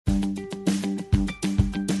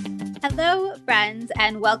Hello, friends,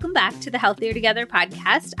 and welcome back to the Healthier Together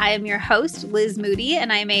podcast. I am your host, Liz Moody,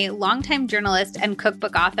 and I am a longtime journalist and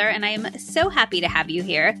cookbook author, and I am so happy to have you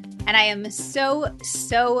here. And I am so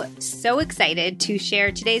excited to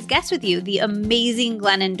share today's guest with you, the amazing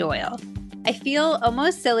Glennon Doyle. I feel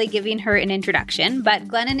almost silly giving her an introduction, but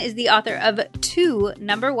Glennon is the author of 2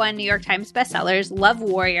 #1 New York Times bestsellers, Love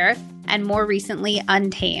Warrior, and more recently,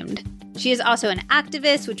 Untamed. She is also an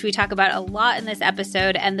activist, which we talk about a lot in this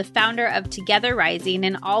episode, and the founder of Together Rising,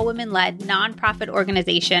 an all-women-led nonprofit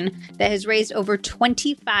organization that has raised over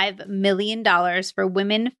 $25 million for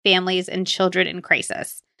women, families, and children in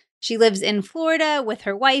crisis. She lives in Florida with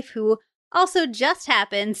her wife, who also just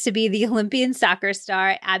happens to be the Olympian soccer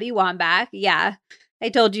star, Abby Wambach. Yeah, I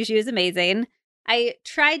told you she was amazing. I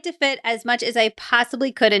tried to fit as much as I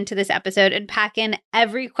possibly could into this episode and pack in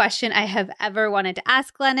every question I have ever wanted to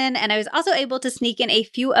ask Glennon, and I was also able to sneak in a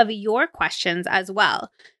few of your questions as well.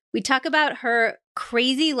 We talk about her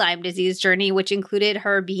crazy Lyme disease journey, which included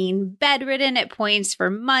her being bedridden at points for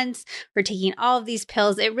months, her taking all of these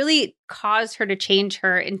pills. It really caused her to change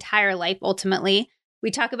her entire life ultimately. We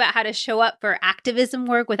talk about how to show up for activism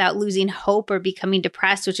work without losing hope or becoming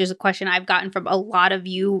depressed, which is a question I've gotten from a lot of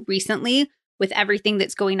you recently with everything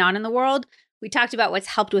that's going on in the world. We talked about what's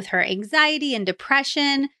helped with her anxiety and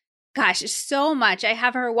depression. Gosh, so much. I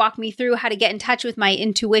have her walk me through how to get in touch with my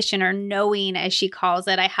intuition, or knowing, as she calls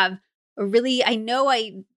it. I know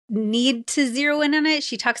I need to zero in on it.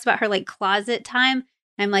 She talks about her closet time.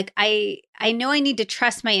 I'm like, I know I need to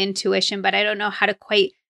trust my intuition, but I don't know how to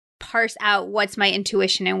quite parse out what's my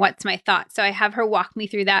intuition and what's my thought. So I have her walk me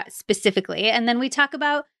through that specifically. And then we talk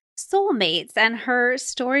about soulmates and her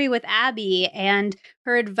story with Abby and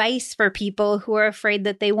her advice for people who are afraid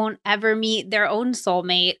that they won't ever meet their own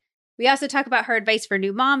soulmate. We also talk about her advice for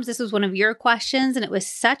new moms. This was one of your questions, and it was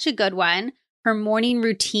such a good one. Her morning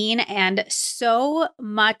routine and so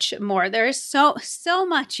much more. There's so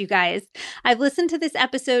much, you guys. I've listened to this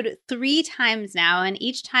episode 3 times now, and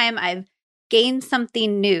each time I've gained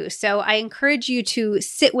something new. So I encourage you to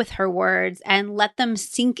sit with her words and let them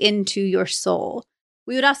sink into your soul.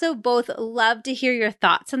 We would also both love to hear your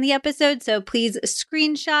thoughts on the episode, so please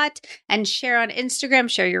screenshot and share on Instagram.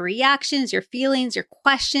 Share your reactions, your feelings, your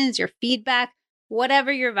questions, your feedback,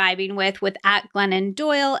 whatever you're vibing with @Glennon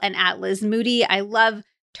Doyle and @Liz Moody. I love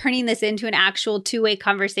turning this into an actual 2-way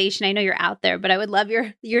conversation. I know you're out there, but I would love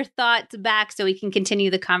your thoughts back so we can continue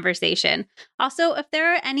the conversation. Also, if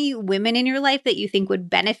there are any women in your life that you think would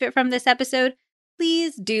benefit from this episode,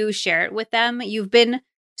 please do share it with them. You've been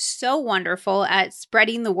so wonderful at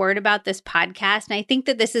spreading the word about this podcast. And I think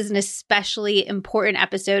that this is an especially important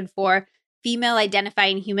episode for female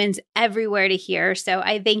identifying humans everywhere to hear. So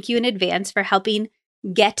I thank you in advance for helping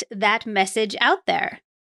get that message out there.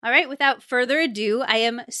 All right, without further ado, I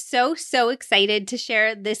am so excited to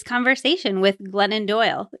share this conversation with Glennon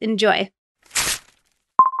Doyle. Enjoy.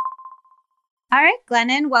 All right,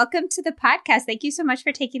 Glennon, welcome to the podcast. Thank you so much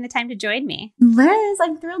for taking the time to join me. Liz,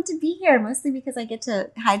 I'm thrilled to be here, mostly because I get to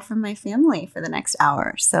hide from my family for the next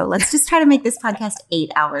hour. So let's just try to make this podcast 8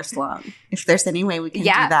 hours long. If there's any way we can do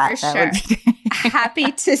that, for that sure. Would be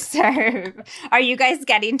happy to serve. Are you guys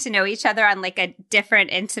getting to know each other on a different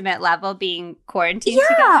intimate level being quarantined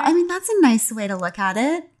together? Yeah, I mean, that's a nice way to look at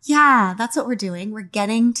it. Yeah, that's what we're doing. We're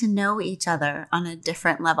getting to know each other on a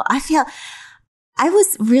different level. I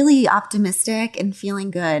was really optimistic and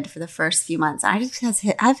feeling good for the first few months.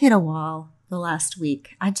 I've hit a wall the last week.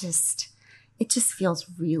 It just feels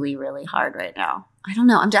really, really hard right now. I don't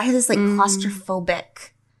know. I have this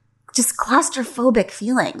claustrophobic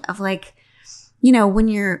feeling of when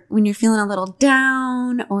you're feeling a little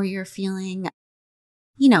down or you're feeling,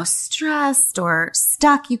 stressed or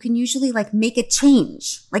stuck, you can usually make a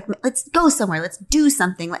change. Let's go somewhere. Let's do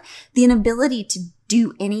something. The inability to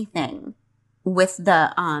do anything with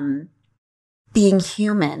the being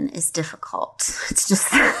human is difficult. It's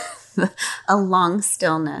just a long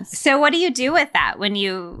stillness. So what do you do with that when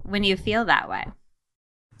you feel that way?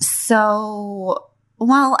 So,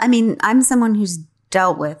 well, I mean, I'm someone who's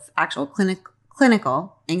dealt with actual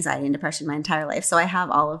clinical anxiety and depression my entire life. So I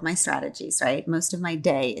have all of my strategies, right? Most of my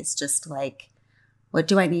day is just what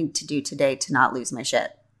do I need to do today to not lose my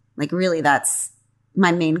shit? Really, that's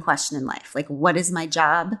my main question in life. What is my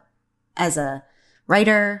job? As a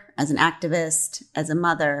writer, as an activist, as a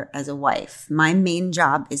mother, as a wife, my main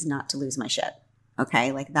job is not to lose my shit.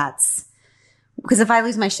 Okay? That's because if I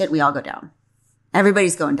lose my shit, we all go down.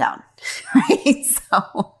 Everybody's going down. Right?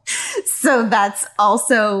 So that's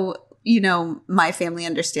also, my family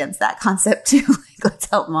understands that concept too. Let's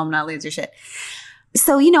help mom not lose her shit.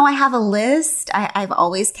 So, I have a list. I've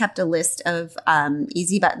always kept a list of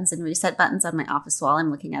easy buttons and reset buttons on my office wall.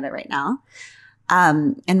 I'm looking at it right now.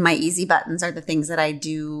 And my easy buttons are the things that I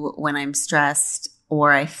do when I'm stressed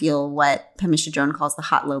or I feel what Pamisha Joan calls the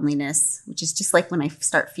hot loneliness, which is just like when I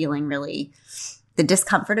start feeling really the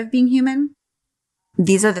discomfort of being human.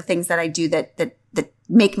 These are the things that I do that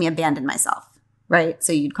make me abandon myself, right?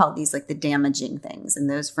 So you'd call these like the damaging things. And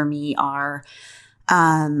those for me are,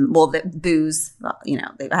 the booze,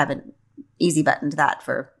 I haven't easy buttoned that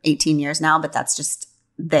for 18 years now, but that's just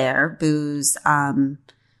there. Booze,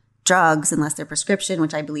 drugs, unless they're prescription,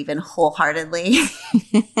 which I believe in wholeheartedly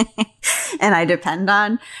and I depend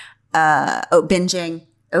on, binging,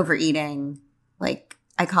 overeating, like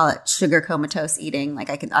I call it sugar comatose eating.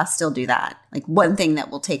 Like I'll still do that. Like one thing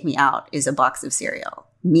that will take me out is a box of cereal.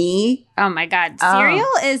 Me? Oh my God. Cereal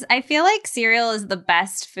I feel like cereal is the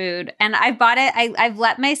best food. And I bought it. I've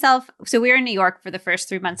let myself, so we were in New York for the first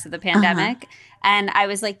 3 months of the pandemic. And I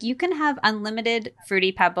was like, you can have unlimited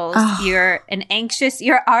Fruity Pebbles. We're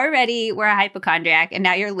a hypochondriac and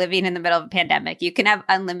now you're living in the middle of a pandemic. You can have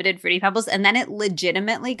unlimited Fruity Pebbles. And then it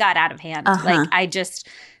legitimately got out of hand. Like I just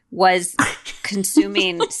was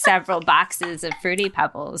consuming several boxes of Fruity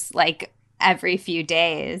Pebbles, like every few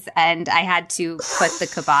days. And I had to put the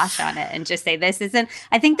kibosh on it and just say,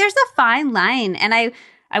 I think there's a fine line. And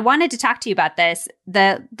I wanted to talk to you about this,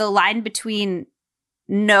 the line between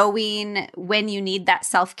knowing when you need that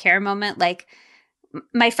self-care moment. Like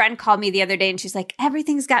my friend called me the other day and she's like,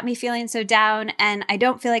 everything's got me feeling so down and I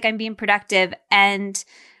don't feel like I'm being productive. And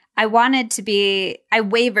I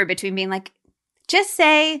waver between being like, just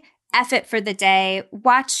say F it for the day,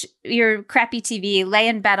 watch your crappy TV, lay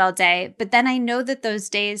in bed all day. But then I know that those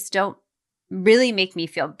days don't really make me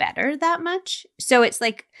feel better that much. So it's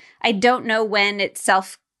like, I don't know when it's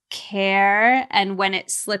self-care and when it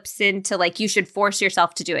slips into like, you should force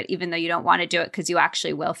yourself to do it, even though you don't want to do it because you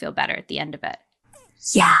actually will feel better at the end of it.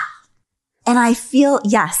 Yeah. And I feel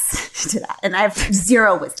yes to that. And I have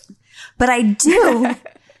zero wisdom, but I do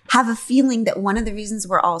have a feeling that one of the reasons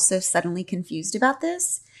we're all so suddenly confused about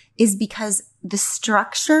this is because the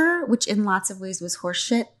structure, which in lots of ways was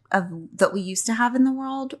horseshit that we used to have in the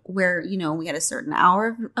world where, we had a certain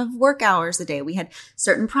hour of work hours a day. We had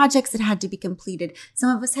certain projects that had to be completed.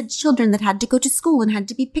 Some of us had children that had to go to school and had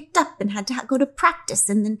to be picked up and had to go to practice.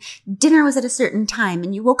 And then dinner was at a certain time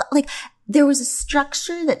and you woke up. Like there was a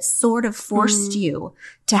structure that sort of forced you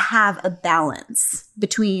to have a balance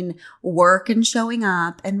between work and showing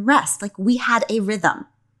up and rest. Like we had a rhythm.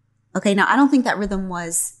 Okay. Now I don't think that rhythm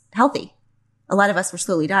was healthy. A lot of us were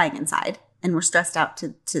slowly dying inside and we're stressed out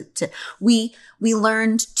we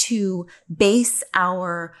learned to base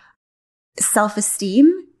our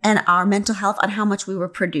self-esteem and our mental health on how much we were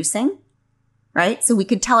producing, right? So we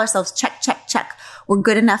could tell ourselves, check, check, check. We're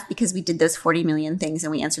good enough because we did those 40 million things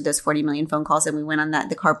and we answered those 40 million phone calls and we went on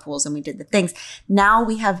the carpools and we did the things. Now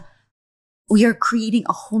we are creating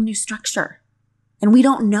a whole new structure and we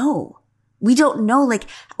don't know. We don't know, like,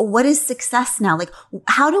 what is success now? Like,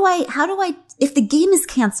 how do I, if the game is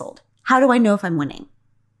canceled, how do I know if I'm winning?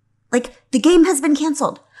 Like, the game has been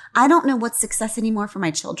canceled. I don't know what's success anymore for my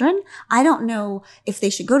children. I don't know if they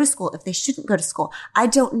should go to school, if they shouldn't go to school. I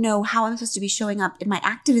don't know how I'm supposed to be showing up in my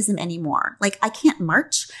activism anymore. Like, I can't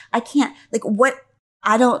march. I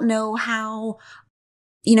don't know how,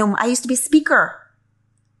 I used to be a speaker.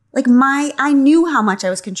 Like I knew how much I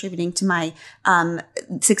was contributing to my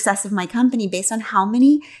success of my company based on how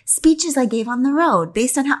many speeches I gave on the road,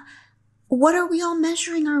 based on what are we all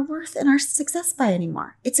measuring our worth and our success by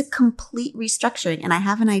anymore? It's a complete restructuring. And I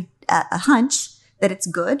have a hunch that it's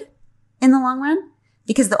good in the long run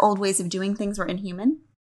because the old ways of doing things were inhuman.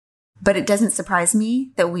 But it doesn't surprise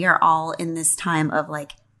me that we are all in this time of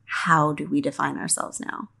like, how do we define ourselves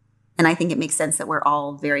now? And I think it makes sense that we're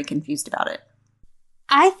all very confused about it.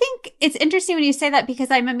 I think it's interesting when you say that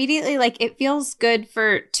because I'm immediately like, it feels good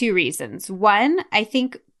for two reasons. One, I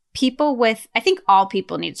think all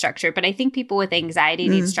people need structure, but I think people with anxiety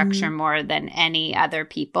need structure more than any other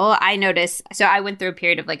people. I notice, so I went through a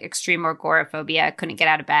period of like extreme agoraphobia, couldn't get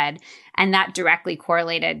out of bed. And that directly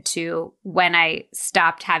correlated to when I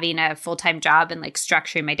stopped having a full-time job and like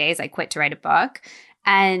structuring my days, I quit to write a book.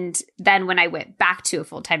 And then when I went back to a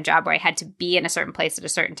full-time job where I had to be in a certain place at a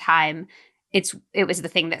certain time, it was the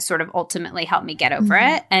thing that sort of ultimately helped me get over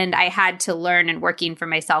it. And I had to learn and working for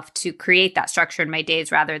myself to create that structure in my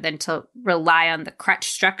days rather than to rely on the crutch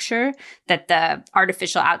structure that the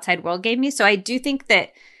artificial outside world gave me. So I do think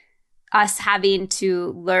that us having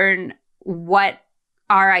to learn what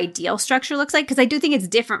our ideal structure looks like, because I do think it's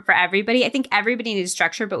different for everybody. I think everybody needs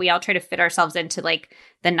structure, but we all try to fit ourselves into like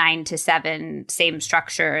the 9 to 7 same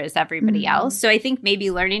structure as everybody else. So I think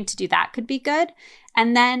maybe learning to do that could be good.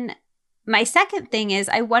 And then my second thing is,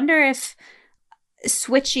 I wonder if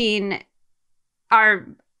switching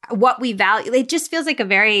what we value, it just feels like a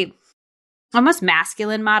very almost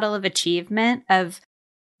masculine model of achievement of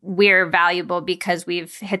we're valuable because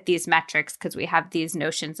we've hit these metrics, because we have these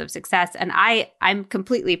notions of success. And I'm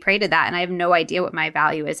completely prey to that. And I have no idea what my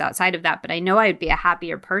value is outside of that. But I know I would be a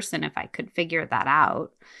happier person if I could figure that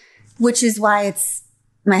out. Which is why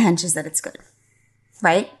my hunch is that it's good.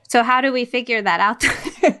 Right? So how do we figure that out?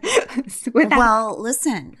 Well,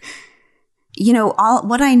 listen,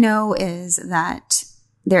 what I know is that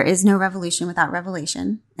there is no revolution without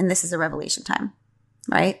revelation. And this is a revelation time.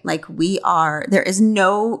 Right? Like there is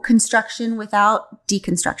no construction without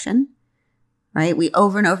deconstruction, right? We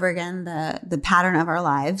over and over again, the pattern of our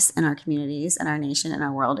lives and our communities and our nation and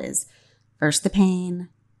our world is first the pain,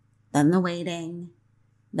 then the waiting,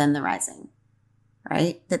 then the rising,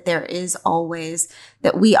 right? That there is always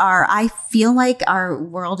I feel like our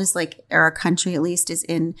world is like, or our country at least is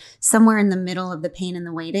in somewhere in the middle of the pain and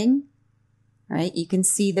the waiting, right? You can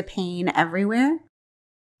see the pain everywhere.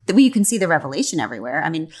 You can see the revelation everywhere. I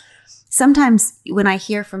mean, sometimes when I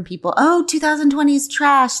hear from people, 2020 is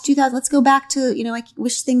trash, let's go back to, I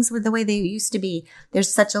wish things were the way they used to be.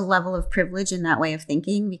 There's such a level of privilege in that way of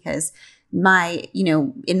thinking because in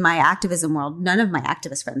my activism world, none of my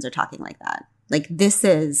activist friends are talking like that. Like this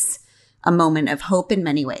is a moment of hope in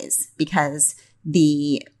many ways because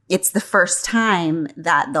it's the first time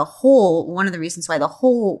that one of the reasons why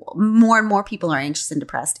more and more people are anxious and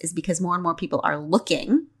depressed is because more and more people are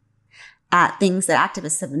looking at things that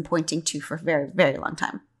activists have been pointing to for a very, very long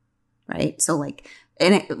time. Right. So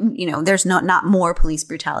there's not more police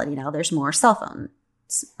brutality now. There's more cell phones.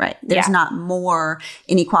 Right. There's not more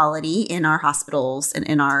inequality in our hospitals and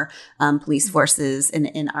in our police forces and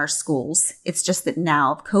in our schools. It's just that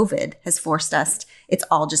now COVID has forced us. It's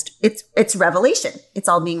all just it's revelation. It's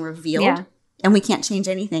all being revealed, and we can't change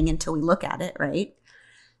anything until we look at it. Right.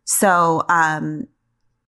 So,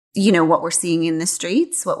 what we're seeing in the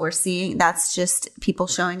streets, that's just people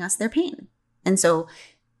showing us their pain, and so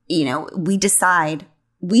we decide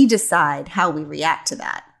how we react to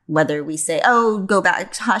that. Whether we say, go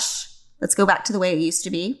back, hush, let's go back to the way it used to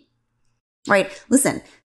be. Right. Listen,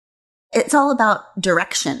 it's all about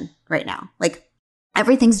direction right now. Like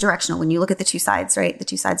everything's directional when you look at the two sides, right? The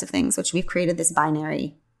two sides of things, which we've created this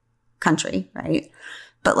binary country, right?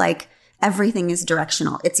 But like everything is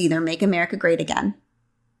directional. It's either make America great again,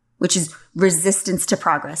 which is resistance to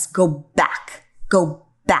progress. Go back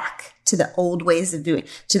to the old ways of doing,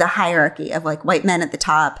 to the hierarchy of like white men at the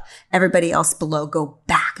top, everybody else below. Go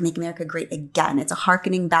back, make America great again. It's a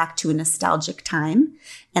hearkening back to a nostalgic time.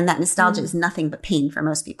 And that nostalgia is nothing but pain for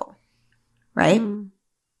most people, right?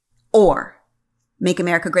 Or make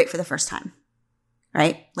America great for the first time,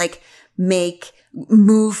 right? Like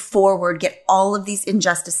move forward, get all of these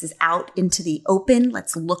injustices out into the open.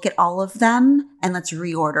 Let's look at all of them and let's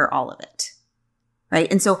reorder all of it,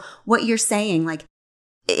 right? And so what you're saying, like,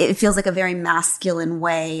 it feels like a very masculine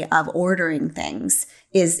way of ordering things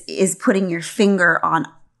is putting your finger on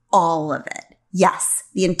all of it. Yes,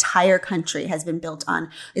 the entire country has been built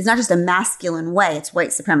on, it's not just a masculine way, it's white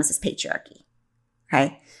supremacist patriarchy.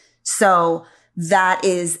 Okay. So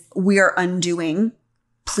we're undoing,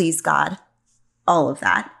 please God, all of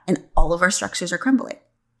that. And all of our structures are crumbling.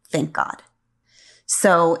 Thank God.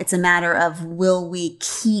 So it's a matter of, will we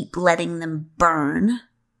keep letting them burn?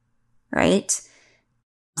 Right?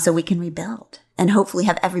 So we can rebuild and hopefully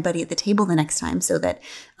have everybody at the table the next time so that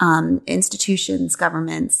institutions,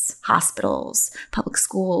 governments, hospitals, public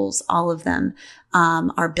schools, all of them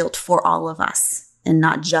are built for all of us and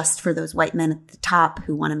not just for those white men at the top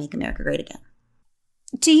who want to make America great again.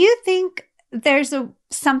 Do you think there's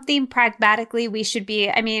something pragmatically we should be,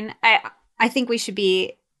 I think we should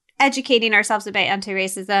be educating ourselves about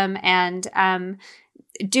anti-racism and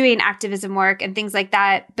doing activism work and things like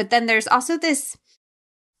that. But then there's also this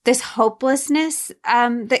hopelessness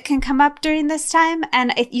that can come up during this time.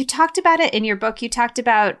 And you talked about it in your book. You talked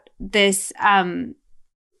about this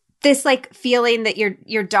like feeling that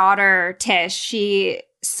your daughter, Tish, she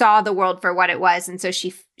saw the world for what it was. And so she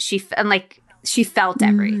felt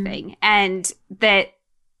everything. And that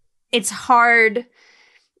it's hard.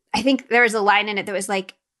 I think there was a line in it that was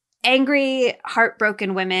like, angry,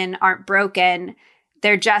 heartbroken women aren't broken.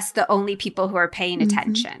 They're just the only people who are paying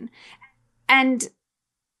attention. And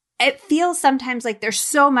it feels sometimes like there's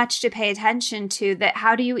so much to pay attention to that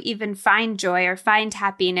how do you even find joy or find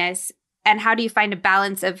happiness And how do you find a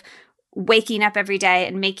balance of waking up every day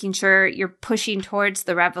and making sure you're pushing towards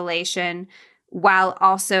the revelation while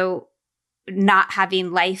also not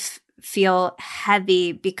having life feel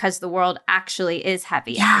heavy because the world actually is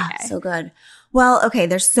heavy every day? So good. Well, okay,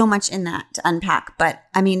 there's so much in that to unpack. But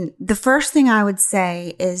I mean, the first thing I would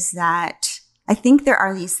say is that I think there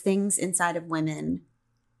are these things inside of women.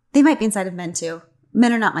 They might be inside of men too.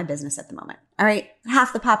 Men are not my business at the moment. All right.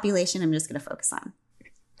 Half the population I'm just going to focus on.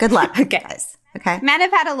 Good luck, guys. Okay. Men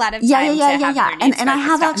have had a lot of time Yeah. And I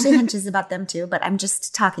have actually hunches about them too, but I'm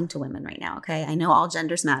just talking to women right now. Okay. I know all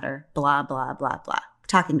genders matter. Blah, blah, blah, blah.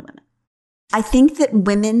 Talking to women. I think that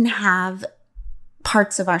women have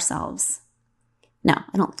parts of ourselves. No,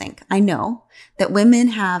 I don't think. I know that women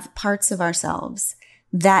have parts of ourselves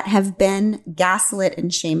that have been gaslit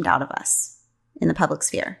and shamed out of us in the public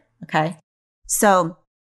sphere. Okay. So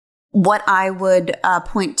what I would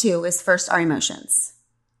point to is first our emotions.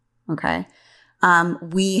 Okay.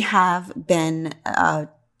 We have been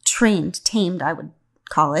tamed, I would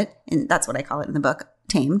call it, and that's what I call it in the book,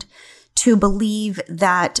 tamed, to believe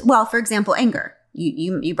that, well, for example, anger.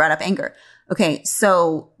 You brought up anger. Okay,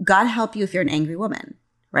 so God help you if you're an angry woman,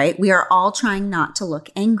 right? We are all trying not to look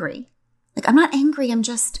angry. Like, I'm not angry.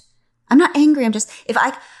 If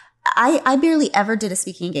I barely ever did a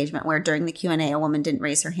speaking engagement where during the Q&A, a woman didn't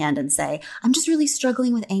raise her hand and say, I'm just really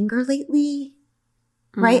struggling with anger lately,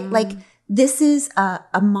 right? Like, this is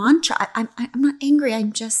a mantra. I'm not angry.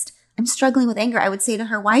 I'm struggling with anger. I would say to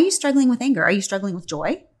her, why are you struggling with anger? Are you struggling with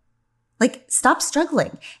joy? Like, stop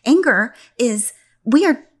struggling. Anger is, we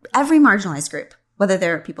are every marginalized group, whether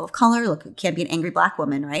they're people of color, look, it can't be an angry Black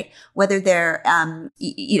woman, right? Whether they're,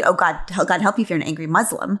 God help you if you're an angry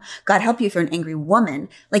Muslim. God help you if you're an angry woman.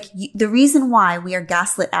 Like, the reason why we are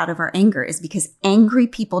gaslit out of our anger is because angry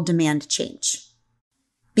people demand change.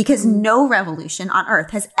 Because no revolution on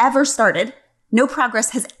earth has ever started, no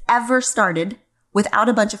progress has ever started without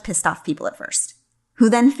a bunch of pissed off people at first, who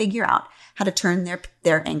then figure out how to turn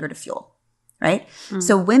their anger to fuel, right?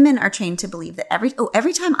 So women are trained to believe that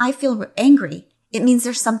every time I feel angry, it means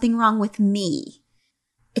there's something wrong with me.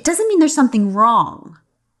 It doesn't mean there's something wrong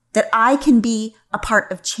that I can be a part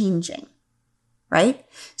of changing, right?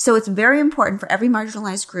 So it's very important for every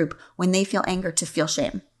marginalized group when they feel anger to feel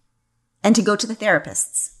shame and to go to the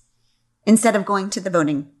therapists instead of going to the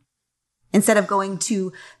voting, instead of going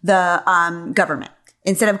to the government,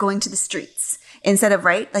 instead of going to the streets, instead of,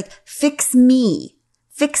 right? Like, fix me.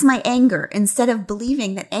 Fix my anger, instead of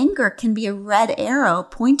believing that anger can be a red arrow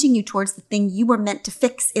pointing you towards the thing you were meant to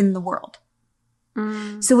fix in the world.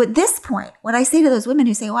 So at this point, what I say to those women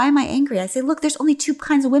who say, why am I angry? I say, look, there's only two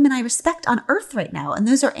kinds of women I respect on earth right now. And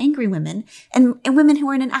those are angry women and women who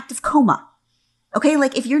are in an active coma. Okay.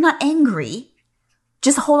 Like, if you're not angry,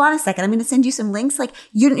 just hold on a second. I'm going to send you some links. Like,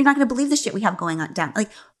 you're not going to believe the shit we have going on down.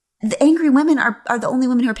 Like, the angry women are the only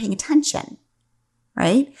women who are paying attention.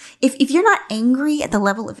 Right? If you're not angry at the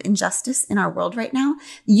level of injustice in our world right now,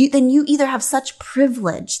 then you either have such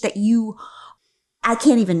privilege that I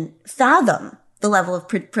can't even fathom the level of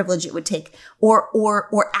privilege it would take,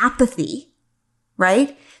 or apathy,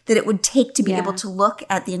 right? That it would take to be able to look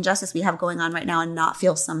at the injustice we have going on right now and not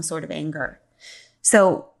feel some sort of anger.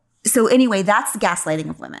 So anyway, that's the gaslighting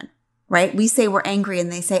of women, right? We say we're angry and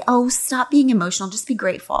they say, oh, stop being emotional. Just be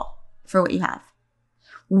grateful for what you have.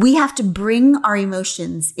 We have to bring our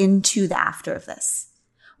emotions into the after of this.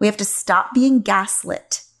 We have to stop being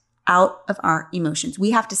gaslit out of our emotions.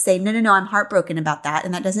 We have to say, no, I'm heartbroken about that.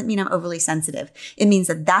 And that doesn't mean I'm overly sensitive. It means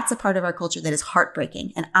that that's a part of our culture that is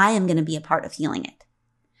heartbreaking. And I am going to be a part of healing it.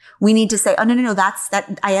 We need to say, oh, no, that's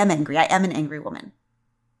that. I am angry. I am an angry woman,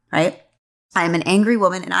 right? I am an angry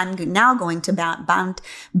woman, and I'm now going to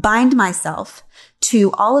bind myself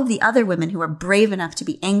to all of the other women who are brave enough to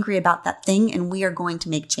be angry about that thing, and we are going to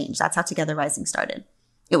make change. That's how Together Rising started.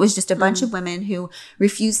 It was just a bunch of women who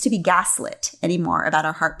refused to be gaslit anymore about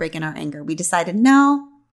our heartbreak and our anger. We decided, no,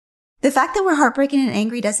 the fact that we're heartbroken and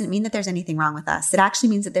angry doesn't mean that there's anything wrong with us. It actually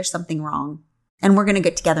means that there's something wrong, and we're going to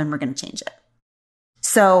get together and we're going to change it.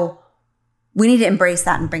 So we need to embrace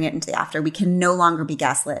that and bring it into the after. We can no longer be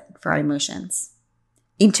gaslit for our emotions.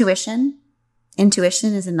 Intuition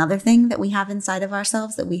is another thing that we have inside of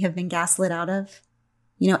ourselves that we have been gaslit out of.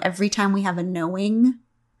 You know, every time we have a knowing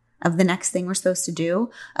of the next thing we're supposed to do,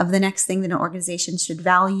 of the next thing that an organization should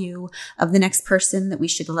value, of the next person that we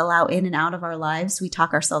should allow in and out of our lives, we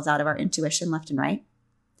talk ourselves out of our intuition left and right.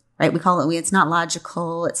 Right? We call it, it's not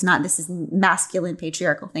logical. This is masculine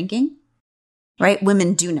patriarchal thinking. Right?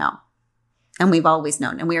 Women do know. And we've always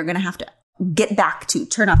known. And we are going to have to get back to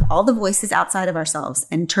turn off all the voices outside of ourselves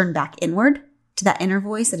and turn back inward to that inner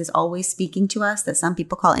voice that is always speaking to us, that some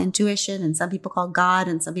people call intuition and some people call God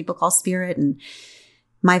and some people call spirit. And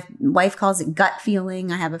my wife calls it gut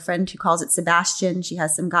feeling. I have a friend who calls it Sebastian. She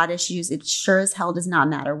has some God issues. It sure as hell does not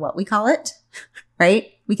matter what we call it,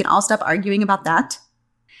 right? We can all stop arguing about that.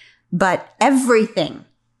 But everything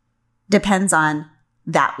depends on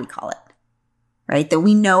that we call it, right? That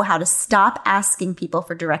we know how to stop asking people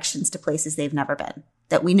for directions to places they've never been.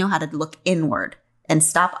 That we know how to look inward and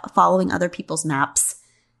stop following other people's maps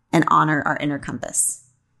and honor our inner compass,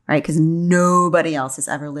 right? Because nobody else has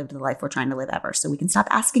ever lived the life we're trying to live ever. So we can stop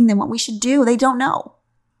asking them what we should do. They don't know.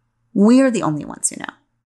 We're the only ones who know.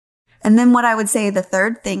 And then what I would say the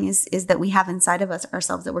third thing is that we have inside of us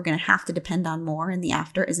ourselves that we're going to have to depend on more in the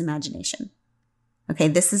after is imagination. Okay,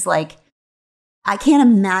 this is like, I can't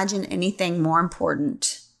imagine anything more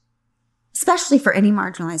important, especially for any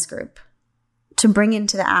marginalized group, to bring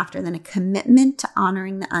into the after than a commitment to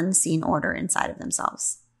honoring the unseen order inside of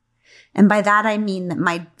themselves. And by that, I mean that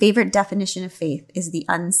my favorite definition of faith is the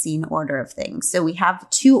unseen order of things. So we have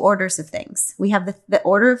two orders of things. We have the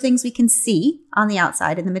order of things we can see on the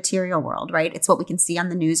outside in the material world, right? It's what we can see on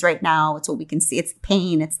the news right now. It's what we can see. It's the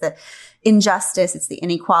pain. It's the injustice. It's the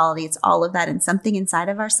inequality. It's all of that. And something inside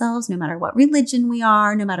of ourselves, no matter what religion we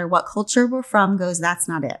are, no matter what culture we're from, goes, that's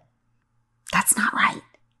not it. That's not right.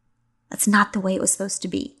 That's not the way it was supposed to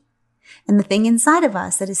be. And the thing inside of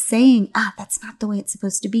us that is saying, that's not the way it's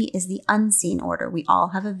supposed to be is the unseen order. We all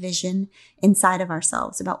have a vision inside of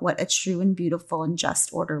ourselves about what a true and beautiful and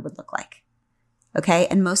just order would look like. Okay.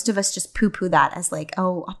 And most of us just poo-poo that as like,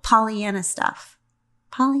 oh, Pollyanna stuff.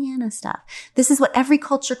 Pollyanna stuff. This is what every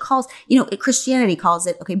culture calls, Christianity calls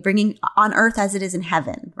it, okay, bringing on earth as it is in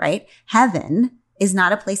heaven, right? Heaven is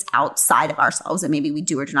not a place outside of ourselves that maybe we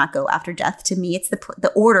do or do not go after death. To me, it's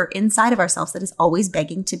the order inside of ourselves that is always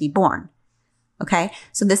begging to be born. Okay?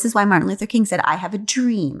 So this is why Martin Luther King said, I have a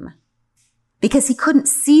dream. Because he couldn't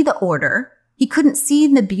see the order. He couldn't see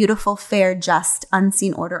the beautiful, fair, just,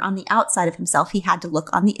 unseen order on the outside of himself. He had to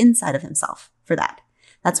look on the inside of himself for that.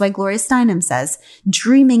 That's why Gloria Steinem says,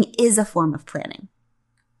 dreaming is a form of planning.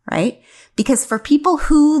 Right? Because for people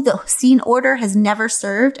who the seen order has never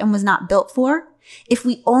served and was not built for, if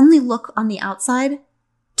we only look on the outside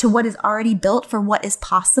to what is already built for what is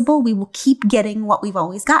possible, we will keep getting what we've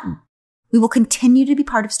always gotten. We will continue to be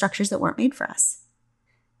part of structures that weren't made for us.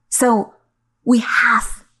 So we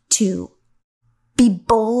have to be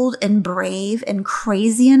bold and brave and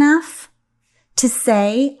crazy enough to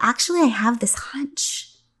say, actually, I have this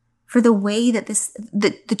hunch for the way that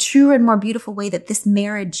the truer and more beautiful way that this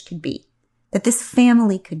marriage could be, that this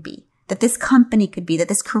family could be, that this company could be, that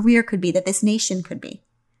this career could be, that this nation could be,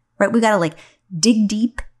 right? We got to dig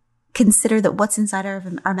deep, consider that what's inside our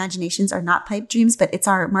imaginations are not pipe dreams, but it's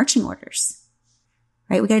our marching orders,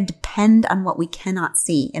 right? We got to depend on what we cannot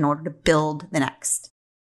see in order to build the next.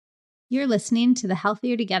 You're listening to the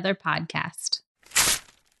Healthier Together podcast.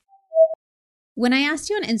 When I asked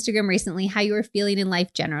you on Instagram recently how you were feeling in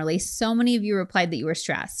life generally, so many of you replied that you were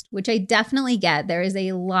stressed, which I definitely get. There is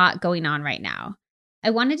a lot going on right now. I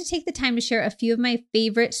wanted to take the time to share a few of my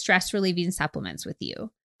favorite stress-relieving supplements with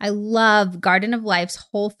you. I love Garden of Life's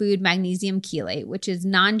whole food magnesium chelate, which is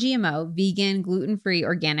non-GMO, vegan, gluten-free,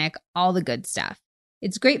 organic, all the good stuff.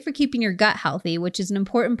 It's great for keeping your gut healthy, which is an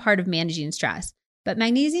important part of managing stress. But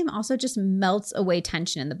magnesium also just melts away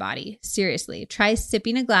tension in the body. Seriously, try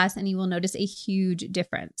sipping a glass and you will notice a huge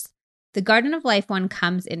difference. The Garden of Life one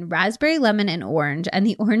comes in raspberry, lemon, and orange, and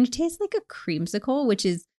the orange tastes like a creamsicle, which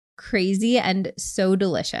is crazy and so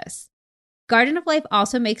delicious. Garden of Life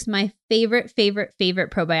also makes my favorite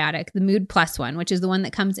probiotic, the Mood Plus one, which is the one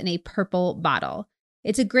that comes in a purple bottle.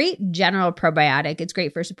 It's a great general probiotic. It's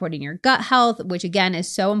great for supporting your gut health, which again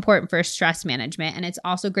is so important for stress management. And it's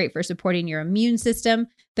also great for supporting your immune system,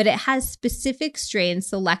 but it has specific strains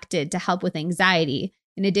selected to help with anxiety,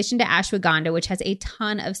 in addition to ashwagandha, which has a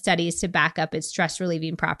ton of studies to back up its stress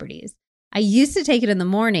relieving properties. I used to take it in the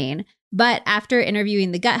morning, but after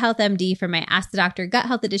interviewing the Gut Health MD for my Ask the Doctor Gut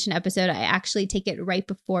Health Edition episode, I actually take it right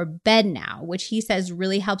before bed now, which he says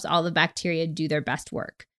really helps all the bacteria do their best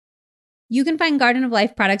work. You can find Garden of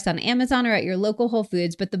Life products on Amazon or at your local Whole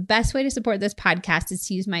Foods, but the best way to support this podcast is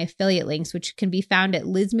to use my affiliate links, which can be found at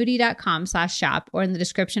lizmoody.com/shop or in the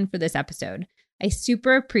description for this episode. I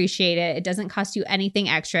super appreciate it. It doesn't cost you anything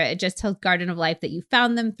extra. It just tells Garden of Life that you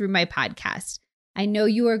found them through my podcast. I know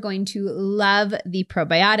you are going to love the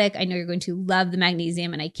probiotic. I know you're going to love the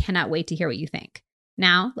magnesium, and I cannot wait to hear what you think.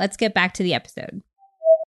 Now, let's get back to the episode.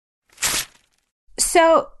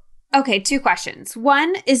 So, okay, 2 questions.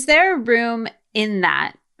 One, is there a room in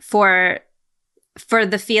that for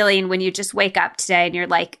the feeling when you just wake up today and you're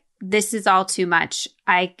like, this is all too much.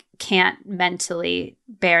 I can't mentally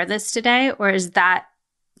bear this today? Or is that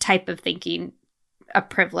type of thinking a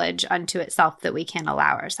privilege unto itself that we can't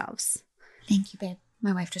allow ourselves? Thank you, babe.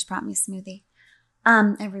 My wife just brought me a smoothie.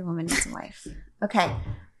 Every woman needs a wife. Okay.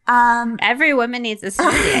 Every woman needs a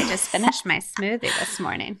smoothie. I just finished my smoothie this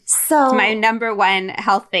morning. So it's my number one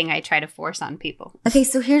health thing I try to force on people. Okay,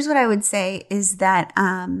 so here's what I would say is that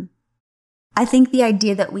I think the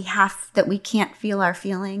idea that we can't feel our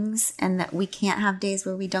feelings and that we can't have days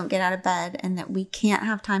where we don't get out of bed and that we can't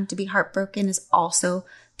have time to be heartbroken is also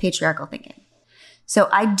patriarchal thinking. So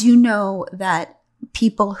I do know that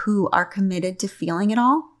people who are committed to feeling it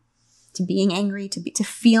all, to being angry, to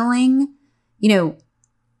feeling,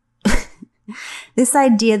 this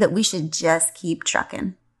idea that we should just keep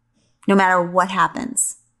trucking no matter what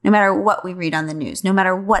happens, no matter what we read on the news, no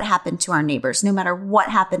matter what happened to our neighbors, no matter what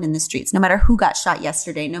happened in the streets, no matter who got shot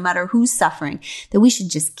yesterday, no matter who's suffering, that we should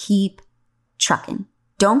just keep trucking.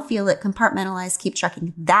 Don't feel it, compartmentalize, keep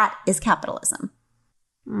trucking. That is capitalism.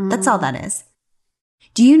 That's all that is.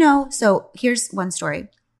 Do you know? So here's one story.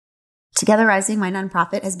 Together Rising, my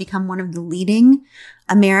nonprofit, has become one of the leading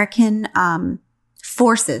American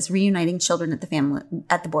forces reuniting children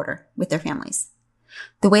at the border with their families.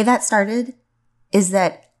 The way that started is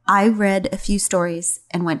that I read a few stories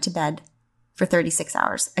and went to bed for 36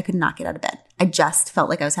 hours. I could not get out of bed. I just felt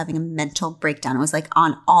like I was having a mental breakdown. It was like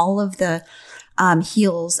on all of the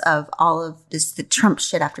heels of all of this, the Trump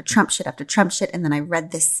shit after Trump shit after Trump shit. And then I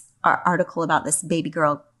read this article about this baby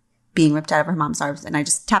girl being ripped out of her mom's arms. And I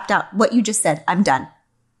just tapped out. What you just said, I'm done.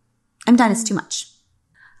 I'm done. It's too much.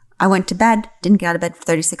 I went to bed, didn't get out of bed for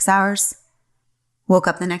 36 hours, woke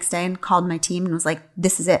up the next day and called my team and was like,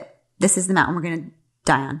 this is it. This is the mountain we're going to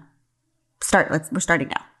die on. We're starting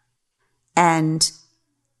now. And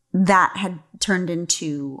that had turned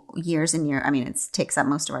into years and years. I mean, it takes up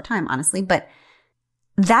most of our time, honestly, but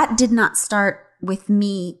that did not start with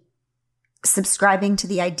me subscribing to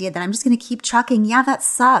the idea that I'm just going to keep trucking. Yeah, that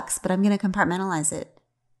sucks, but I'm going to compartmentalize it.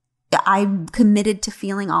 I'm committed to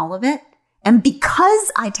feeling all of it. And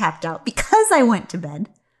because I tapped out, because I went to bed,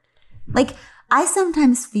 like I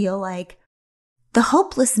sometimes feel like the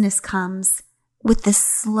hopelessness comes with this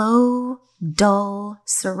slow, dull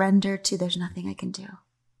surrender to there's nothing I can do.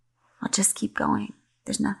 I'll just keep going.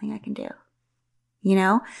 There's nothing I can do.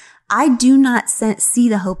 I do not see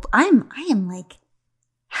the hope. I am like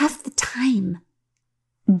half the time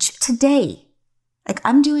today, like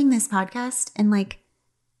I'm doing this podcast and like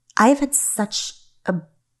I've had such a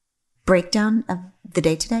breakdown of the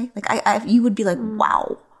day today. Like you would be like,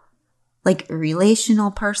 wow, like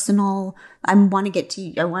relational, personal. I want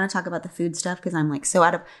to talk about the food stuff because I'm like so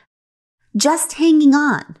out of just hanging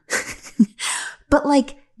on. But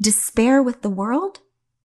like despair with the world,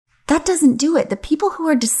 that doesn't do it. The people who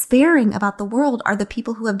are despairing about the world are the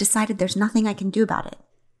people who have decided there's nothing I can do about it.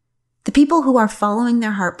 The people who are following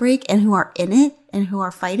their heartbreak and who are in it and who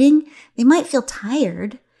are fighting, they might feel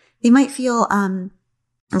tired. They might feel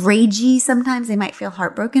ragey sometimes. They might feel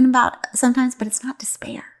heartbroken about sometimes, but it's not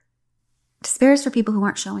despair. Despair is for people who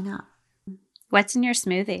aren't showing up. What's in your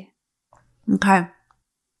smoothie? Okay.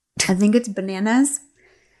 I think it's bananas,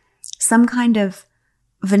 some kind of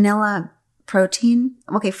vanilla protein.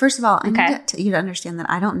 Okay, first of all, I need you to understand that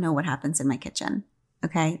I don't know what happens in my kitchen.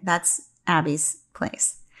 Okay, that's Abby's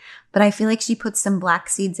place. But I feel like she puts some black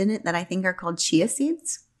seeds in it that I think are called chia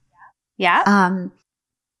seeds. Yeah.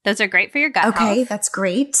 Those are great for your gut Okay, health. that's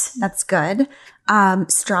great. That's good.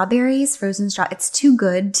 Strawberries, frozen straw. It's too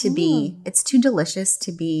good to be, it's too delicious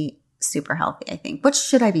to be super healthy, I think. What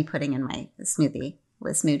should I be putting in my smoothie?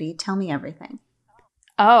 Liz Moody, tell me everything.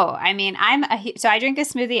 Oh, I mean, so I drink a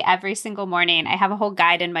smoothie every single morning. I have a whole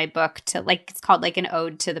guide in my book to it's called like an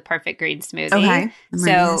ode to the perfect green smoothie. Okay.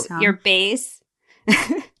 So your base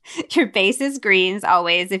is greens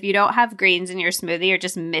always. If you don't have greens in your smoothie, you're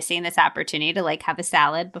just missing this opportunity to like have a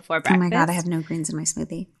salad before breakfast. Oh my God, I have no greens in my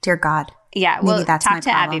smoothie. Dear God. Yeah, well, talk to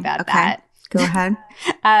Abby about that. Go ahead.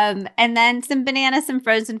 And then some banana, some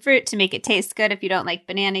frozen fruit to make it taste good. If you don't like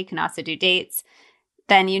banana, you can also do dates.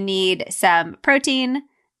 Then you need some protein,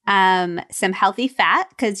 some healthy fat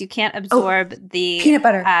because you can't absorb the peanut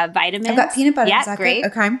butter vitamins. I've got peanut butter. Yeah, is that great.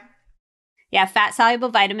 Good? Okay. Yeah, fat-soluble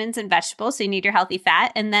vitamins and vegetables, so you need your healthy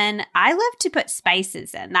fat. And then I love to put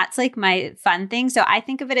spices in. That's like my fun thing. So I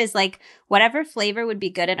think of it as like whatever flavor would be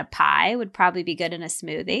good in a pie would probably be good in a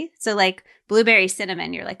smoothie. So like blueberry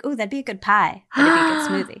cinnamon, you're like, oh, that'd be a good pie, but it'd be a good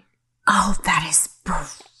smoothie. Oh, that is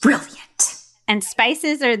brilliant. And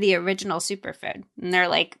spices are the original superfood. And they're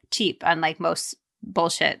like cheap, unlike most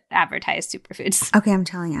bullshit advertised superfoods. Okay, I'm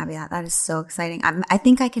telling Abby that is so exciting. I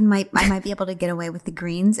think I might be able to get away with the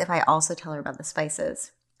greens if I also tell her about the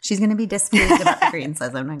spices. She's going to be displeased about the greens,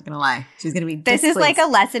 Liz. I'm not going to lie. She's going to be displeased. This is like a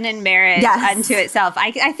lesson in marriage unto itself.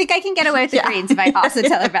 I think I can get away with the greens if I also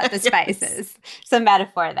tell her about the spices. Some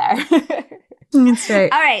metaphor there. That's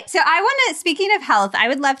right. All right. So I want to, speaking of health, I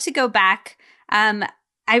would love to go back.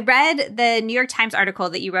 I read the New York Times article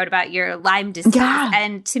that you wrote about your Lyme disease. Yeah.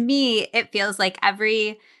 And to me, it feels like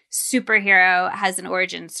every superhero has an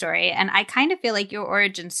origin story. And I kind of feel like your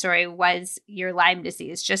origin story was your Lyme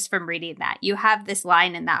disease, just from reading that. You have this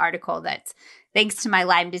line in that article that's, thanks to my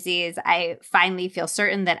Lyme disease, I finally feel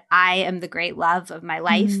certain that I am the great love of my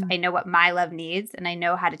life. I know what my love needs, and I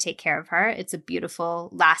know how to take care of her. It's a beautiful,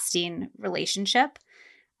 lasting relationship.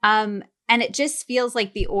 And it just feels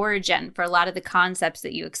like the origin for a lot of the concepts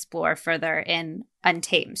that you explore further in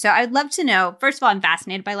Untamed. So I'd love to know, first of all, I'm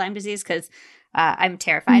fascinated by Lyme disease because I'm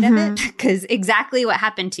terrified of it, because exactly what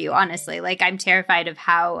happened to you, honestly. Like, I'm terrified of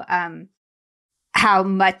how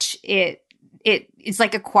much it's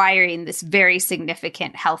like acquiring this very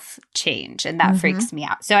significant health change, and that freaks me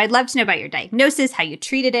out. So I'd love to know about your diagnosis, how you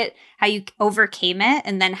treated it, how you overcame it,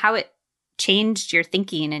 and then how it changed your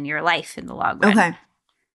thinking and your life in the long run. Okay.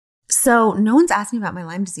 So no one's asked me about my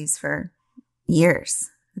Lyme disease for years.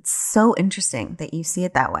 It's so interesting that you see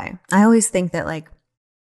it that way. I always think that like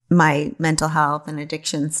my mental health and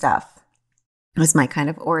addiction stuff was my kind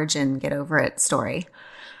of origin, get over it story.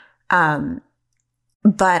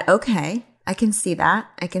 But okay, I can see that.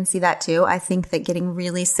 I can see that too. I think that getting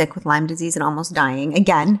really sick with Lyme disease and almost dying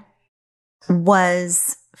again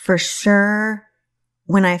was for sure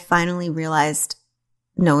when I finally realized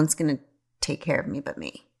no one's going to take care of me but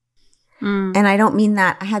me. And I don't mean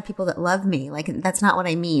that I had people that love me. Like, that's not what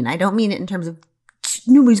I mean. I don't mean it in terms of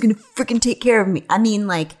nobody's going to freaking take care of me. I mean,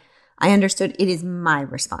 like, I understood it is my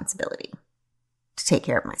responsibility to take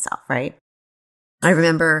care of myself, right? I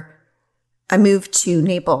remember I moved to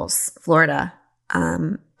Naples, Florida,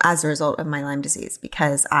 as a result of my Lyme disease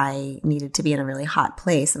because I needed to be in a really hot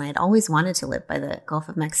place. And I had always wanted to live by the Gulf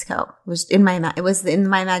of Mexico. It was in my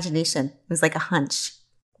imagination. It was like a hunch,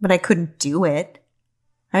 but I couldn't do it.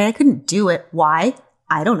 Right? I couldn't do it. Why?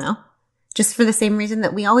 I don't know. Just for the same reason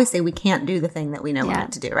that we always say we can't do the thing that we know we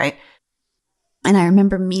need to do, right? And I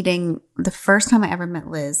remember meeting the first time I ever met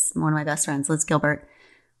Liz, one of my best friends, Liz Gilbert.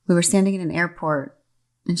 We were standing in an airport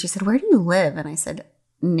and she said, "Where do you live?" And I said,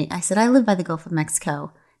 "I live by the Gulf of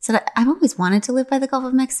Mexico." I said, "I've always wanted to live by the Gulf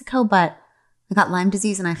of Mexico, but I got Lyme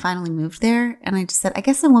disease and I finally moved there." And I just said, "I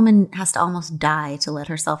guess a woman has to almost die to let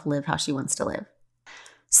herself live how she wants to live."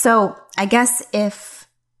 So I guess if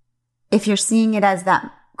you're seeing it as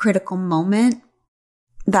that critical moment,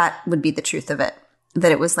 that would be the truth of it.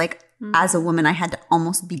 That it was like, as a woman, I had to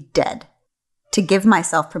almost be dead to give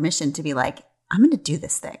myself permission to be like, I'm going to do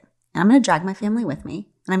this thing. And I'm going to drag my family with me.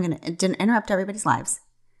 And I'm going to interrupt everybody's lives.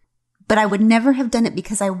 But I would never have done it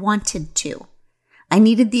because I wanted to. I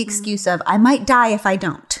needed the excuse of, I might die if I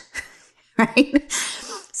don't. Right?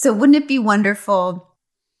 So wouldn't it be wonderful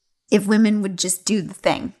if women would just do the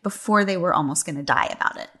thing before they were almost going to die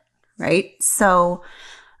about it? Right. So,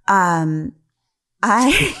 I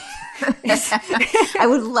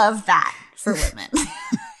would love that for women,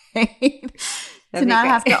 right? To not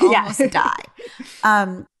have to almost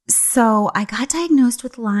die. So I got diagnosed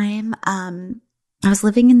with Lyme. I was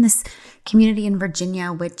living in this community in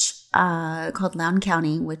Virginia, which, called Lowndes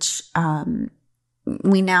County, which,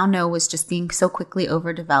 we now know was just being so quickly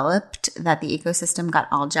overdeveloped that the ecosystem got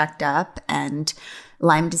all jacked up and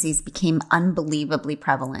Lyme disease became unbelievably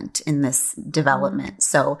prevalent in this development.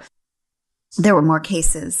 So there were more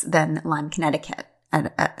cases than Lyme, Connecticut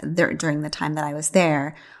during the time that I was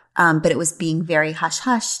there. But it was being very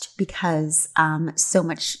hush-hushed because so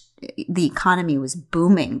much the economy was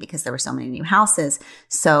booming because there were so many new houses.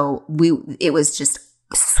 So it was just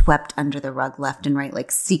swept under the rug left and right,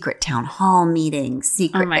 like secret town hall meetings,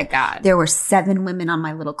 Oh my God. There were 7 women on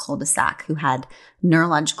my little cul-de-sac who had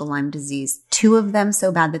neurological Lyme disease. 2 of them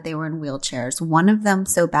so bad that they were in wheelchairs. 1 of them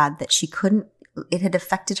so bad that it had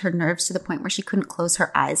affected her nerves to the point where she couldn't close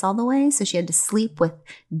her eyes all the way. So she had to sleep with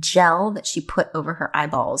gel that she put over her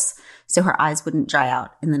eyeballs so her eyes wouldn't dry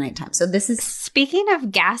out in the nighttime. So this is... Speaking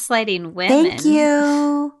of gaslighting women. Thank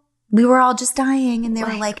you. We were all just dying and they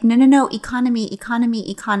were like, no, economy.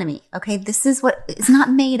 Okay, this is what, it's not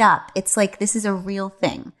made up. It's like, this is a real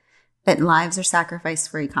thing that lives are sacrificed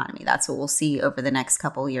for economy. That's what we'll see over the next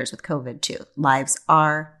couple of years with COVID too. Lives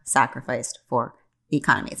are sacrificed for the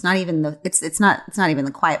economy. It's not even it's not even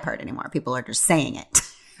the quiet part anymore. People are just saying it,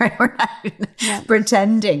 right? We're not even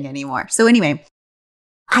pretending anymore. So anyway,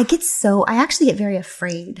 I actually get very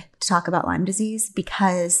afraid to talk about Lyme disease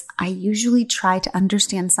because I usually try to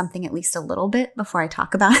understand something at least a little bit before I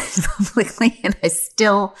talk about it publicly. And I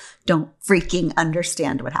still don't freaking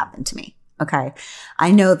understand what happened to me. Okay.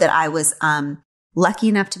 I know that I was lucky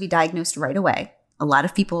enough to be diagnosed right away. A lot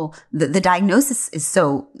of people, the diagnosis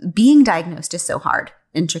being diagnosed is so hard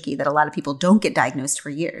and tricky that a lot of people don't get diagnosed for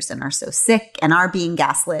years and are so sick and are being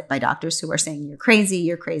gaslit by doctors who are saying, you're crazy,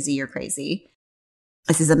 you're crazy, you're crazy.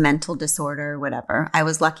 This is a mental disorder, whatever. I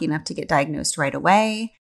was lucky enough to get diagnosed right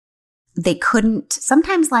away.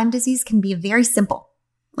 Sometimes Lyme disease can be very simple.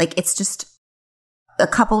 Like it's just a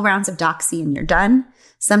couple rounds of doxy and you're done.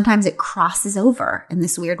 Sometimes it crosses over in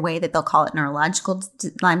this weird way that they'll call it neurological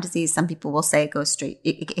Lyme disease. Some people will say it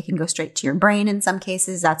can go straight to your brain in some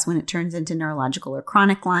cases. That's when it turns into neurological or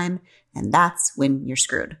chronic Lyme. And that's when you're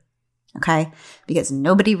screwed. Okay? Because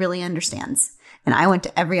nobody really understands. And I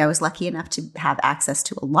was lucky enough to have access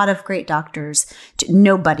to a lot of great doctors.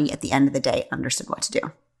 Nobody at the end of the day understood what to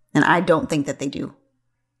do. And I don't think that they do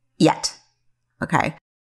yet. Okay.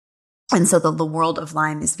 And so the world of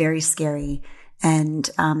Lyme is very scary. And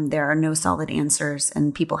there are no solid answers.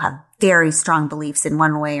 And people have very strong beliefs in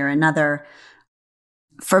one way or another.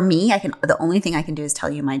 For me, the only thing I can do is tell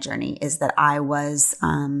you my journey is that I was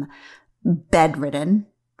bedridden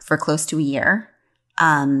for close to a year.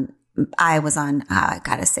 I was on, I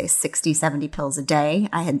gotta say, 60, 70 pills a day.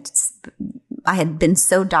 I had been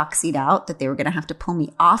so doxied out that they were going to have to pull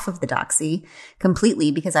me off of the doxy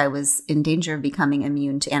completely because I was in danger of becoming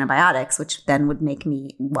immune to antibiotics, which then would make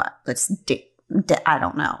me I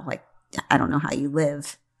don't know. Like, I don't know how you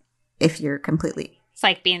live if you're completely. It's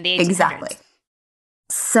like being the 1800s. Exactly.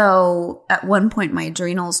 So at one point, my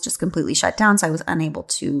adrenals just completely shut down. So I was unable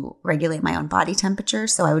to regulate my own body temperature.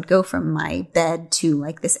 So I would go from my bed to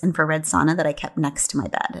like this infrared sauna that I kept next to my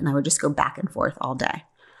bed. And I would just go back and forth all day.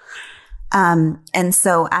 And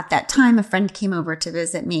so at that time, a friend came over to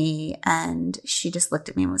visit me and she just looked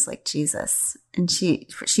at me and was like, Jesus. And she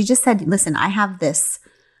just said, listen, I have this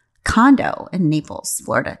condo in Naples,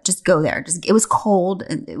 Florida. Just go there. It was cold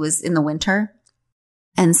and it was in the winter.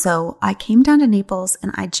 And so I came down to Naples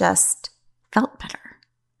and I just felt better.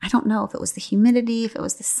 I don't know if it was the humidity, if it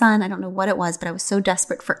was the sun. I don't know what it was, but I was so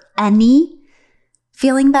desperate for any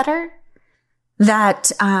feeling better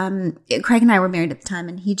that Craig and I were married at the time.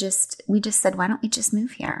 And we just said, why don't we just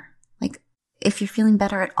move here? Like, if you're feeling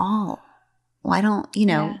better at all, why don't,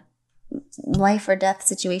 life or death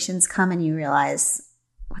situations come and you realize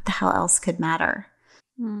what the hell else could matter?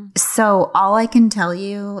 So all I can tell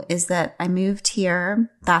you is that I moved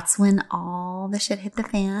here. That's when all the shit hit the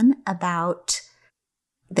fan about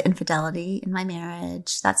the infidelity in my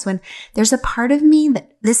marriage. That's when there's a part of me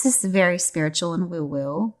that this is very spiritual and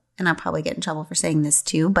woo-woo. And I'll probably get in trouble for saying this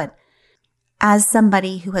too. But as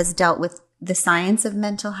somebody who has dealt with the science of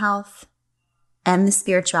mental health and the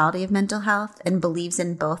spirituality of mental health and believes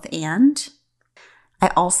in both and,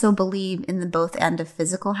 I also believe in the both and of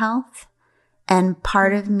physical health. And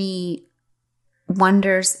part of me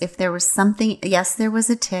wonders if there was something. Yes, there was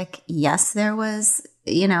a tick. Yes, there was,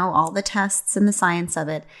 all the tests and the science of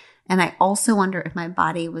it. And I also wonder if my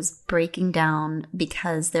body was breaking down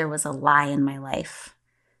because there was a lie in my life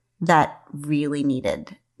that really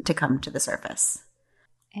needed to come to the surface.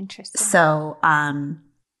 Interesting. So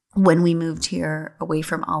when we moved here away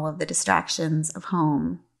from all of the distractions of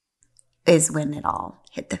home is when it all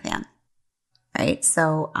hit the fan. Right.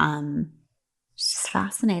 So it's just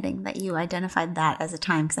fascinating that you identified that as a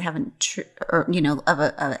time because I haven't,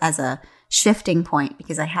 as a shifting point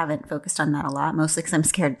because I haven't focused on that a lot, mostly because I'm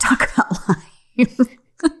scared to talk about Lyme.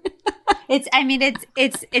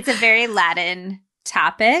 It's a very Latin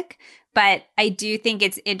topic, but I do think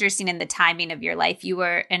it's interesting in the timing of your life. You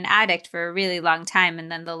were an addict for a really long time,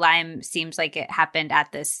 and then the Lyme seems like it happened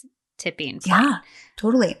at this tipping point. Yeah,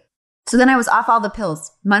 totally. So then I was off all the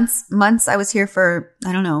pills. Months. I was here for,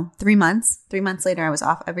 3 months. 3 months later, I was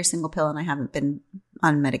off every single pill, and I haven't been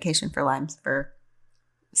on medication for Lyme's for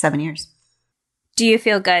 7 years. Do you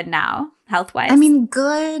feel good now, health-wise? I mean,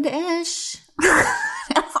 good-ish. I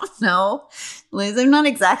don't know. Liz, I'm not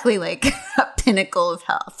exactly like a pinnacle of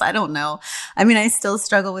health. I don't know. I mean, I still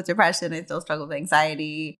struggle with depression. I still struggle with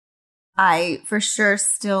anxiety. I for sure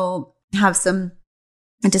still have some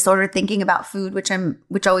disordered thinking about food,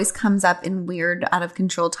 which always comes up in weird, out of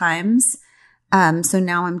control times. So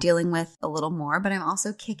now I'm dealing with a little more, but I'm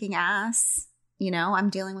also kicking ass. I'm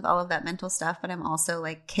dealing with all of that mental stuff, but I'm also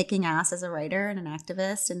like kicking ass as a writer and an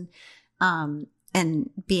activist and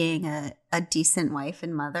being a decent wife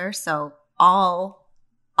and mother. So all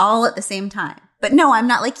at the same time. But no, I'm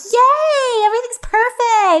not like, yay, everything's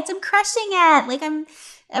perfect. I'm crushing it. Like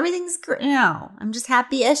everything's great. No, I'm just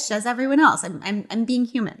happy-ish as everyone else. I'm being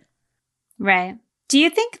human. Right. Do you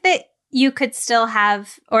think that you could still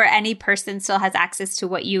have, or any person still has access to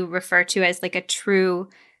what you refer to as like a true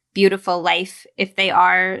beautiful life if they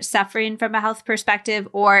are suffering from a health perspective,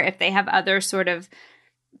 or if they have other sort of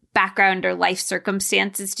background or life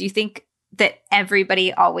circumstances? Do you think that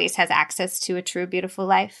everybody always has access to a true beautiful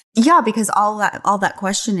life? Yeah, because all that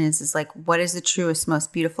question is like, what is the truest,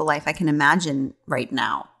 most beautiful life I can imagine right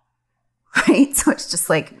now? Right? So it's just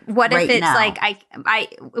like, what right if it's now. like, I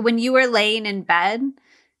when you were laying in bed,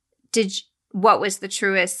 what was the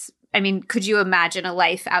truest? I mean, could you imagine a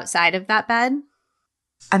life outside of that bed?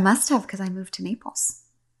 I must have, because I moved to Naples.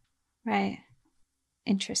 Right.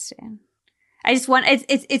 Interesting. I just want,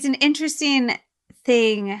 it's an interesting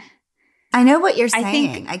thing. I know what you're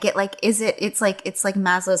saying. I get like, it's like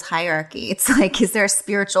Maslow's hierarchy. It's like, is there a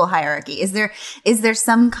spiritual hierarchy? Is there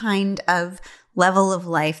some kind of level of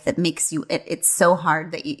life that makes you, it's so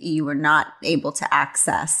hard that you are not able to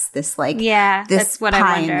access this, like, this that's what pie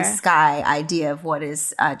I wonder. in the sky idea of what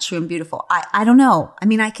is true and beautiful. I don't know. I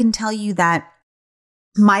mean, I can tell you that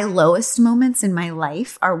my lowest moments in my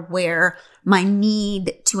life are where my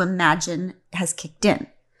need to imagine has kicked in.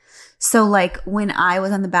 So like when I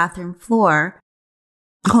was on the bathroom floor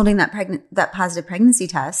holding that positive pregnancy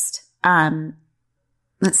test, 18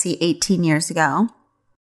 years ago,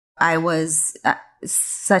 I was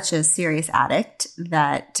such a serious addict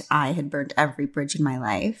that I had burned every bridge in my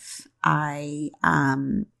life. I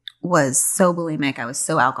was so bulimic. I was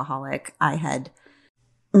so alcoholic. I had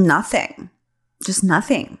nothing. Just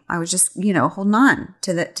nothing. I was just, holding on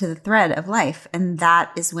to the thread of life. And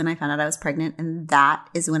that is when I found out I was pregnant. And that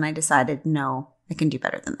is when I decided, no, I can do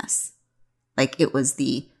better than this. Like it was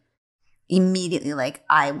immediately like,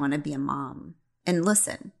 I want to be a mom. And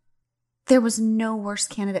listen, there was no worse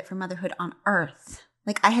candidate for motherhood on earth.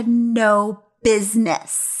 Like I had no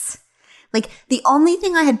business. Like the only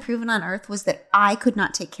thing I had proven on earth was that I could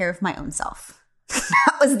not take care of my own self.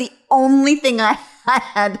 That was the only thing I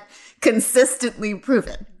had consistently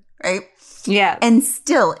proven, right? Yeah. And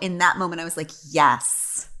still in that moment, I was like,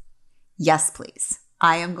 yes, please.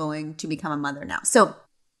 I am going to become a mother now. So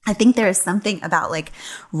I think there is something about like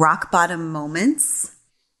rock bottom moments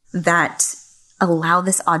that allow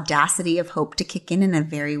this audacity of hope to kick in a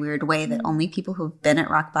very weird way that only people who have been at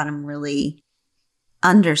rock bottom really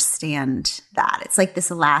understand that. It's like this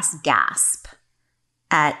last gasp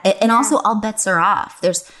and also all bets are off.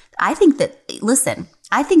 I think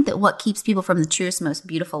that what keeps people from the truest, most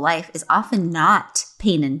beautiful life is often not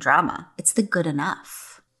pain and drama. It's the good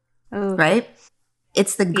enough, right?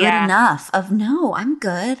 It's the good enough of, no, I'm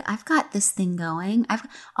good. I've got this thing going.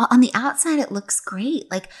 On the outside, it looks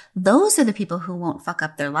great. Like those are the people who won't fuck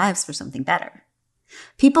up their lives for something better.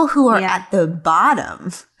 People who are at the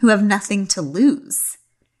bottom, who have nothing to lose.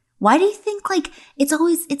 Why do you think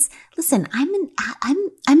listen, I'm an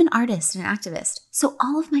artist and an activist. So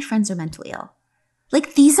all of my friends are mentally ill.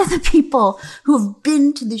 Like these are the people who have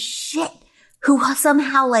been to the shit, who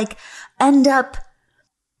somehow like end up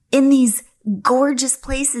in these gorgeous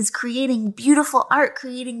places, creating beautiful art,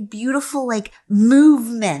 creating beautiful like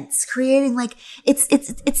movements, creating like, it's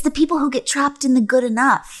the people who get trapped in the good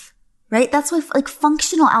enough, right? That's why like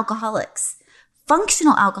functional alcoholics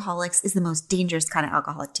is the most dangerous kind of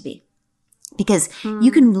alcoholic to be, because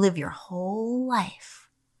you can live your whole life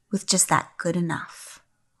with just that good enough,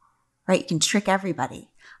 right? You can trick everybody.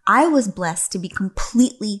 I was blessed to be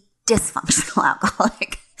completely dysfunctional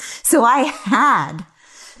alcoholic. So I had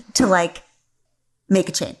to like make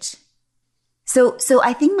a change. So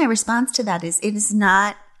I think my response to that is it is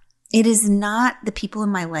not the people in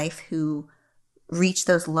my life who reach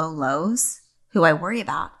those low lows who I worry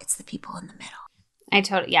about. It's the people in the middle.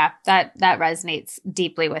 That resonates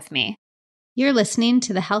deeply with me. You're listening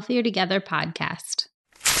to the Healthier Together podcast.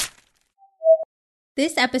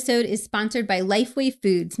 This episode is sponsored by Lifeway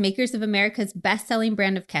Foods, makers of America's best-selling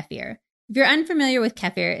brand of kefir. If you're unfamiliar with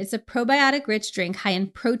kefir, it's a probiotic-rich drink high in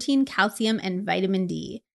protein, calcium, and vitamin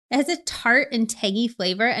D. It has a tart and tangy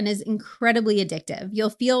flavor and is incredibly addictive. You'll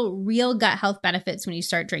feel real gut health benefits when you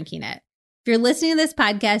start drinking it. If you're listening to this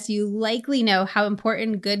podcast, you likely know how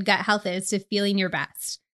important good gut health is to feeling your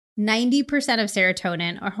best. 90% of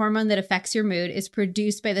serotonin, a hormone that affects your mood, is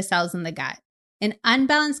produced by the cells in the gut. An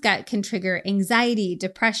unbalanced gut can trigger anxiety,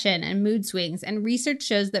 depression, and mood swings, and research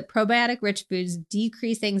shows that probiotic-rich foods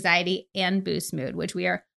decrease anxiety and boost mood, which we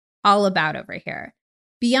are all about over here.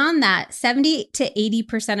 Beyond that, 70 to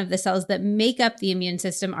 80% of the cells that make up the immune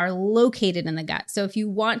system are located in the gut. So if you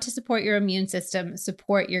want to support your immune system,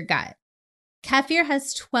 support your gut. Kefir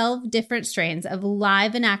has 12 different strains of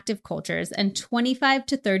live and active cultures and 25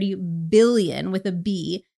 to 30 billion, with a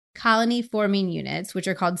B, colony-forming units, which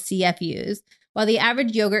are called CFUs, while the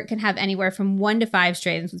average yogurt can have anywhere from 1 to 5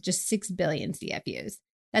 strains with just 6 billion CFUs.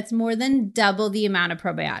 That's more than double the amount of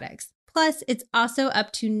probiotics. Plus, it's also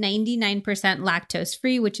up to 99%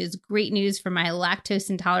 lactose-free, which is great news for my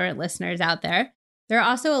lactose-intolerant listeners out there. There are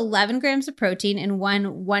also 11 grams of protein in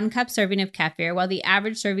one cup serving of kefir, while the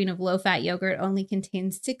average serving of low-fat yogurt only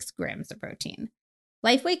contains 6 grams of protein.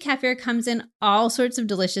 Lifeway Kefir comes in all sorts of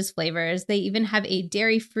delicious flavors. They even have a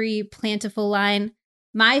dairy-free, plentiful line.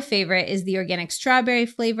 My favorite is the organic strawberry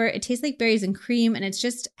flavor. It tastes like berries and cream, and it's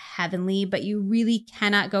just heavenly, but you really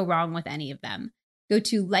cannot go wrong with any of them. Go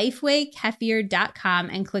to lifewaykefir.com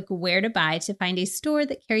and click where to buy to find a store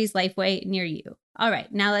that carries Lifeway near you. All right,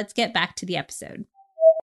 now let's get back to the episode.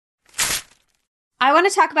 I want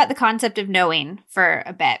to talk about the concept of knowing for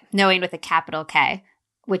a bit, knowing with a capital K,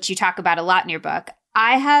 which you talk about a lot in your book.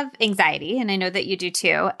 I have anxiety, and I know that you do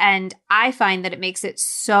too, and I find that it makes it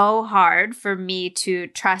so hard for me to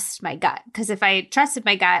trust my gut, because if I trusted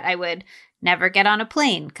my gut, I would never get on a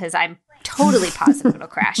plane because I'm totally positive it'll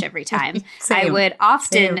crash every time. I would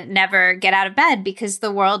often never get out of bed because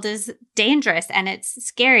the world is dangerous and it's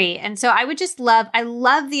scary. And so I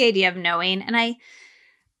love the idea of knowing, and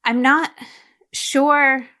I'm not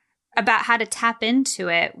sure about how to tap into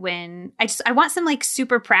it when I want some like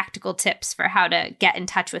super practical tips for how to get in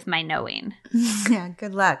touch with my knowing. Yeah,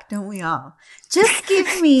 good luck. Don't we all? Just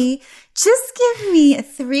give me a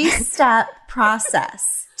 3-step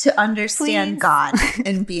process to understand Please. God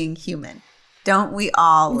and being human. Don't we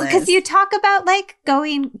all, Liz? Because you talk about like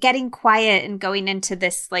getting quiet and going into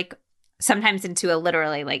this, like sometimes into a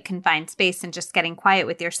literally like confined space and just getting quiet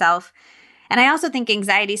with yourself. And I also think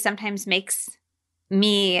anxiety sometimes makes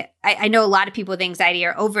me, I know a lot of people with anxiety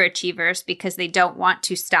are overachievers because they don't want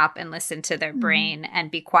to stop and listen to their brain and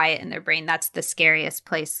be quiet in their brain. That's the scariest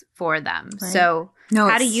place for them. Right. So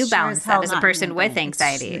how do you balance that as a person with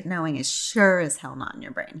anxiety? Knowing is sure as hell not in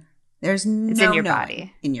your brain. There's no it's in your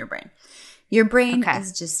body. In your brain. Your brain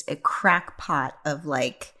is just a crackpot of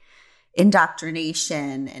like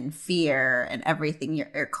indoctrination and fear and everything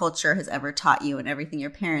your culture has ever taught you and everything your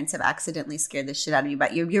parents have accidentally scared the shit out of you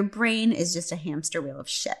about. Your brain is just a hamster wheel of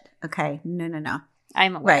shit. Okay? No.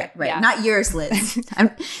 I'm aware. Right. Yeah. Not yours, Liz. I'm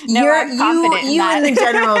confident in that. In the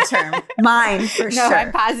general term. Mine, for sure. No,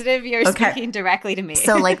 I'm positive you're speaking directly to me.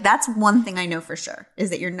 So like that's one thing I know for sure is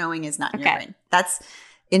that your knowing is not in your brain. That's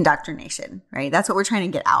indoctrination, right? That's what we're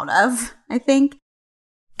trying to get out of, I think.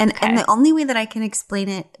 And the only way that I can explain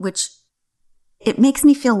it, which it makes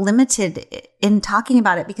me feel limited in talking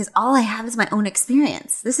about it because all I have is my own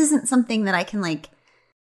experience. This isn't something that I can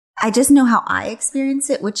I just know how I experience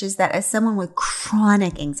it, which is that as someone with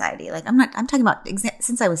chronic anxiety, like I'm talking about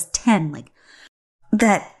since I was 10, like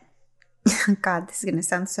that, God, this is going to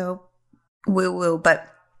sound so woo-woo, but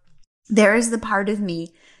there is the part of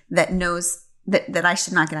me that knows that I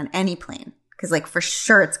should not get on any plane because like for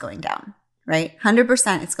sure it's going down. Right?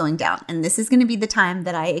 100% it's going down. And this is going to be the time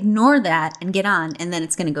that I ignore that and get on, and then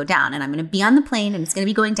it's going to go down. And I'm going to be on the plane and it's going to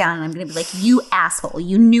be going down. And I'm going to be like, you asshole,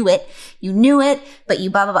 you knew it, but you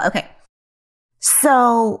blah, blah, blah. Okay.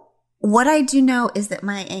 So what I do know is that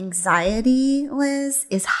my anxiety, Liz,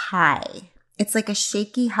 is high. It's like a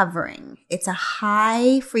shaky hovering. It's a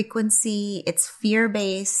high frequency. It's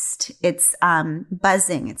fear-based. It's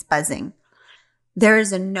buzzing. It's buzzing. There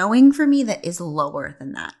is a knowing for me that is lower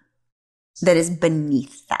than that. That is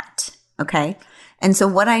beneath that. Okay. And so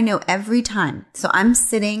what I know every time, so I'm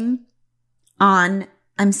sitting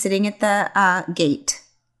at the gate.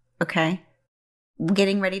 Okay.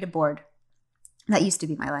 Getting ready to board. That used to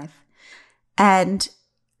be my life. And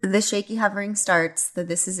the shaky hovering starts, that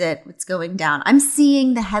this is it. It's going down. I'm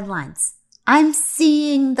seeing the headlines. I'm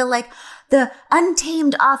seeing the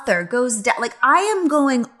untamed author goes down. Like I am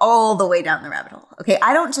going all the way down the rabbit hole. Okay.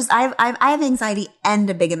 I have anxiety and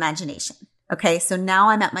a big imagination. Okay. So now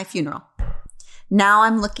I'm at my funeral. Now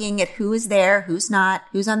I'm looking at who is there, who's not,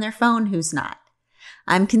 who's on their phone, who's not.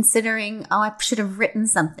 I'm considering, I should have written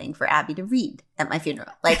something for Abby to read at my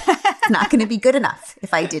funeral. Like it's not going to be good enough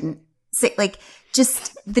if I didn't say like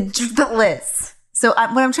just the Liz. So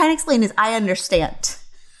what I'm trying to explain is I understand.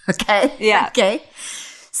 Okay. Yeah. Okay.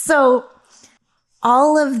 So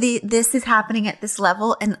all of this is happening at this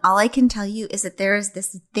level. And all I can tell you is that there is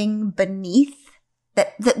this thing beneath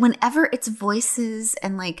that whenever it's voices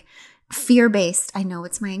and like fear-based, I know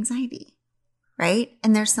it's my anxiety. Right.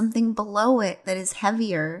 And there's something below it that is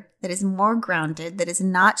heavier, that is more grounded, that is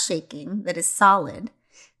not shaking, that is solid,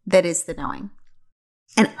 that is the knowing.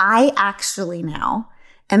 And I actually now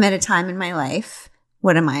am at a time in my life,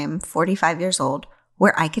 what am I? I'm 45 years old,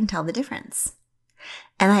 where I can tell the difference.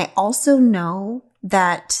 And I also know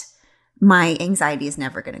that my anxiety is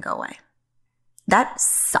never going to go away. That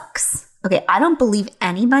sucks. Okay, I don't believe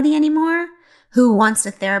anybody anymore who wants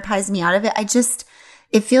to therapize me out of it.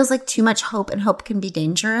 It feels like too much hope, and hope can be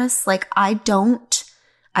dangerous. Like I've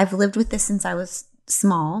lived with this since I was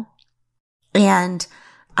small, and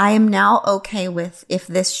I am now okay with if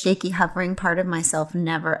this shaky, hovering part of myself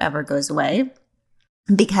never, ever goes away,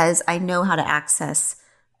 because I know how to access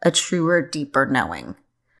a truer, deeper knowing,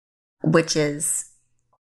 which is,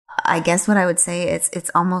 I guess what I would say,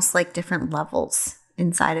 it's almost like different levels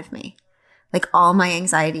inside of me. Like all my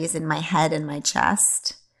anxiety is in my head and my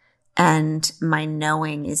chest, and my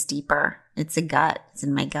knowing is deeper. It's a gut. It's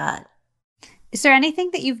in my gut. Is there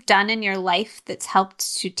anything that you've done in your life that's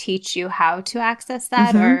helped to teach you how to access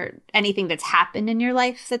that, or anything that's happened in your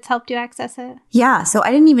life that's helped you access it? Yeah. So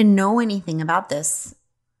I didn't even know anything about this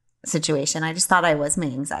situation. I just thought I was my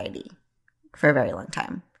anxiety for a very long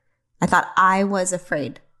time. I thought I was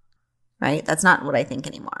afraid, right? That's not what I think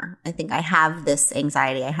anymore. I think I have this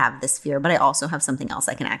anxiety, I have this fear, but I also have something else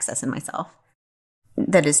I can access in myself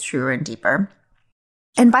that is truer and deeper.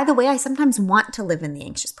 And by the way, I sometimes want to live in the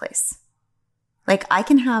anxious place. Like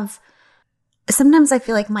sometimes I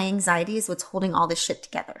feel like my anxiety is what's holding all this shit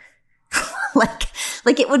together.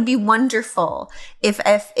 like it would be wonderful if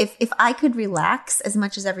I could relax as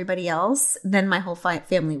much as everybody else, then my whole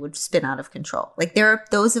family would spin out of control. Like there are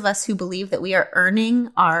those of us who believe that we are earning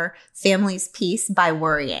our family's peace by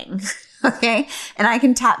worrying. Okay. And I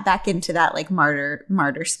can tap back into that like martyr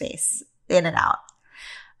space, in and out.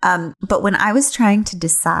 But when I was trying to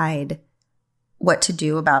decide what to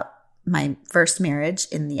do about my first marriage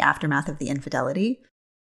in the aftermath of the infidelity,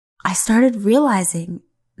 I started realizing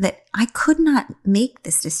that I could not make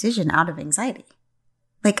this decision out of anxiety.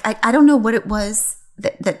 Like, I don't know what it was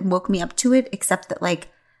that woke me up to it, except that like,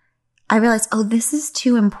 I realized, oh, this is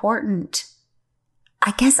too important.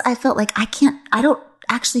 I guess I felt like I don't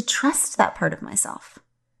actually trust that part of myself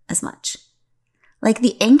as much. Like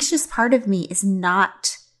the anxious part of me is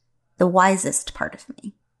not the wisest part of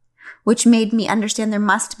me, which made me understand there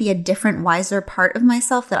must be a different, wiser part of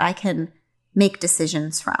myself that I can make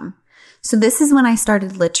decisions from. So this is when I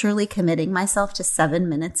started literally committing myself to 7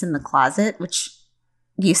 minutes in the closet, which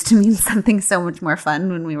used to mean something so much more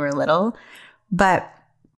fun when we were little. But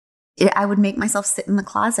I would make myself sit in the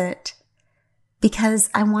closet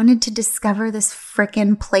because I wanted to discover this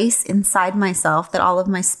frickin' place inside myself that all of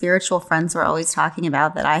my spiritual friends were always talking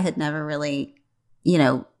about that I had never really,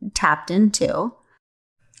 tapped into.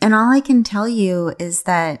 And all I can tell you is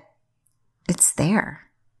that it's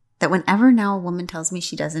there. That whenever now a woman tells me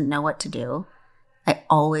she doesn't know what to do, I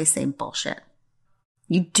always say bullshit.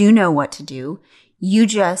 You do know what to do. You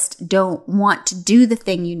just don't want to do the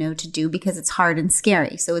thing you know to do because it's hard and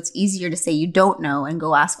scary. So it's easier to say you don't know and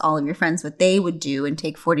go ask all of your friends what they would do and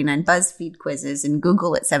take 49 BuzzFeed quizzes and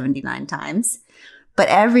Google it 79 times. But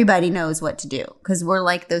everybody knows what to do because we're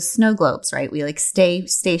like those snow globes, right? We like stay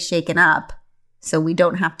shaken up so we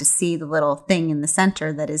don't have to see the little thing in the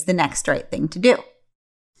center that is the next right thing to do.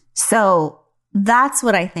 So that's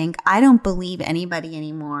what I think. I don't believe anybody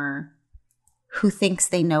anymore who thinks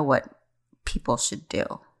they know what people should do.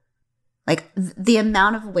 Like the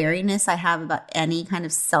amount of wariness I have about any kind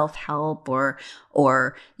of self-help or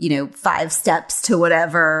 5 steps to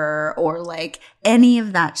whatever, or like any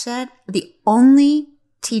of that shit. The only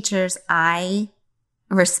teachers I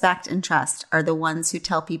respect and trust are the ones who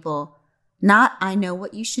tell people, not I know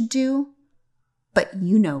what you should do, but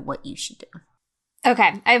you know what you should do.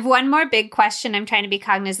 Okay. I have one more big question. I'm trying to be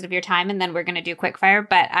cognizant of your time, and then we're going to do quick fire,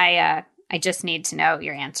 but I just need to know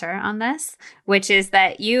your answer on this, which is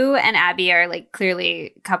that you and Abby are like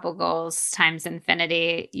clearly couple goals times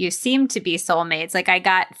infinity. You seem to be soulmates. Like I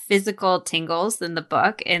got physical tingles in the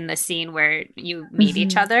book in the scene where you meet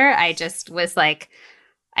each other. I just was like,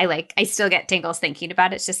 I still get tingles thinking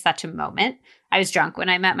about it. It's just such a moment. I was drunk when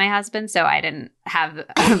I met my husband, so I didn't have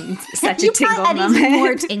such a tingle moment. You probably had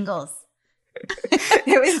more tingles.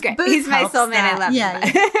 It was great. He's my soulmate. I love him.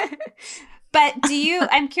 Yeah. But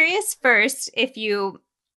I'm curious first if you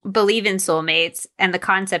believe in soulmates and the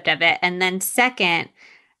concept of it. And then second,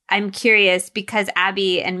 I'm curious because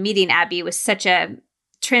Abby and meeting Abby was such a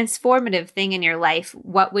transformative thing in your life.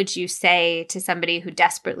 What would you say to somebody who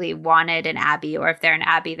desperately wanted an Abby, or if they're an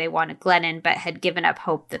Abby, they wanted Glennon, but had given up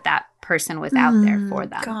hope that that person was out there for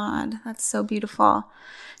them? God, that's so beautiful.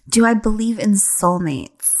 Do I believe in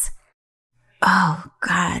soulmates? Oh,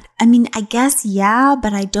 God. I mean, I guess, yeah,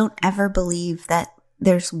 but I don't ever believe that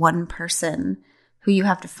there's one person who you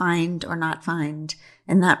have to find or not find.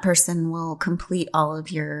 And that person will complete all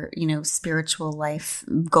of your, spiritual life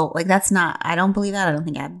goal. Like that's not, I don't believe that. I don't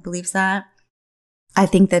think Ab believes that. I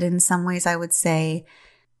think that in some ways I would say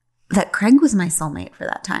that Craig was my soulmate for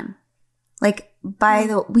that time. Like we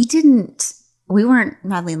weren't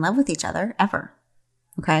madly in love with each other ever.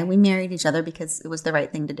 Okay. We married each other because it was the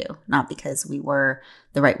right thing to do, not because we were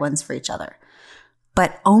the right ones for each other.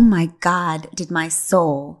 But oh my God, did my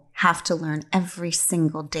soul have to learn every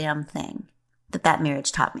single damn thing that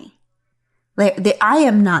marriage taught me. I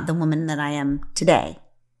am not the woman that I am today.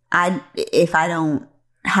 If I don't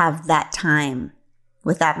have that time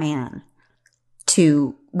with that man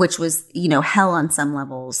which was, hell on some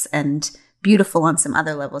levels and beautiful on some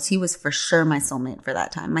other levels. He was for sure my soulmate for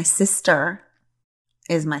that time. My sister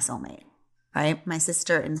is my soulmate, right? My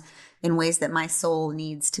sister in ways that my soul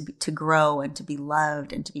needs to grow and to be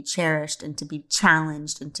loved and to be cherished and to be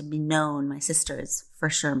challenged and to be known. My sister is for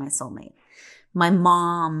sure my soulmate. My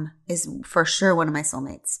mom is for sure one of my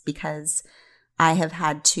soulmates because I have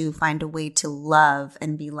had to find a way to love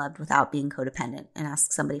and be loved without being codependent and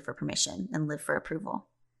ask somebody for permission and live for approval.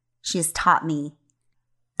 She has taught me,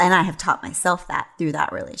 and I have taught myself that through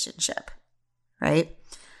that relationship, right?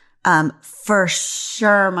 For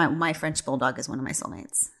sure, my French bulldog is one of my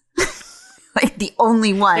soulmates. Like the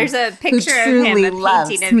only one. There's a picture of him, a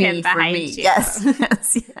painting of him behind you. Yes.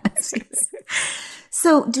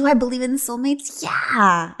 So do I believe in soulmates?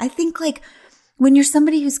 Yeah. I think like when you're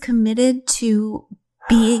somebody who's committed to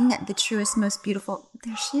being the truest, most beautiful,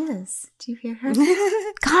 there she is. Do you hear her?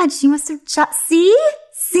 God, she must have see?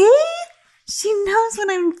 She knows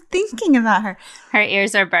what I'm thinking about her. Her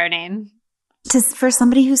ears are burning. For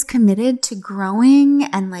somebody who's committed to growing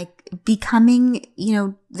and like becoming,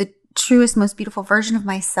 the truest, most beautiful version of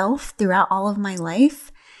myself throughout all of my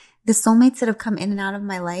life, the soulmates that have come in and out of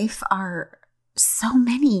my life are so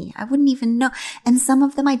many. I wouldn't even know. And some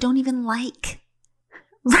of them I don't even like,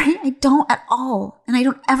 right? I don't at all. And I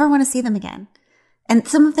don't ever want to see them again. And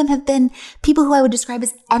some of them have been people who I would describe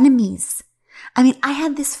as enemies. I mean, I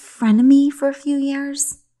had this frenemy for a few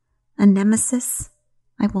years, a nemesis.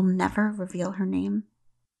 I will never reveal her name.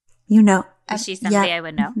 Is she somebody I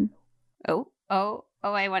would know? Mm-hmm. Oh,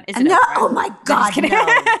 I want. Is it no? Oprah? Oh my God,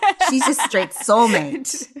 no! She's just straight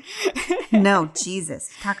soulmate. No, Jesus,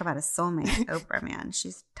 talk about a soulmate, Oprah, man.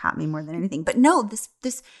 She's taught me more than anything. But no, this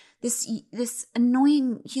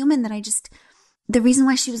annoying human that the reason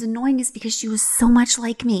why she was annoying is because she was so much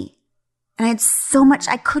like me, and I had so much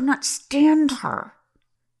I could not stand her.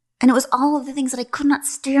 And it was all of the things that I could not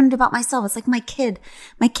stand about myself. It's like my kid.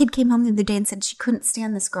 My kid came home the other day and said she couldn't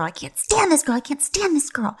stand this girl. I can't stand this girl. I can't stand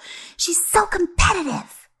this girl. She's so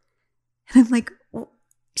competitive. And I'm like,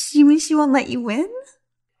 you mean she won't let you win?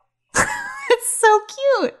 It's so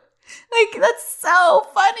cute. Like, that's so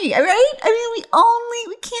funny, right? I mean,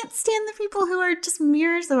 we can't stand the people who are just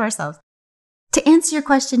mirrors of ourselves. To answer your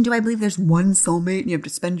question, do I believe there's one soulmate and you have to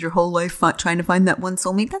spend your whole life trying to find that one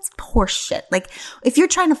soulmate? That's horseshit. Like, if you're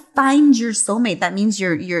trying to find your soulmate, that means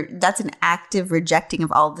that's an active rejecting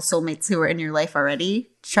of all the soulmates who are in your life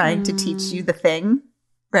already, trying to teach you the thing,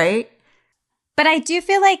 right? But I do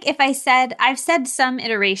feel like I've said some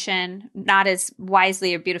iteration, not as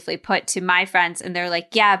wisely or beautifully put to my friends, and they're like,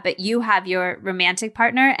 yeah, but you have your romantic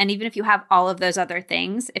partner. And even if you have all of those other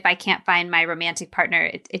things, if I can't find my romantic partner,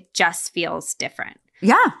 it just feels different.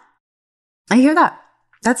 Yeah. I hear that.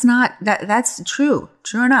 That's true.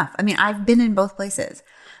 True enough. I mean, I've been in both places.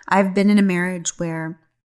 I've been in a marriage where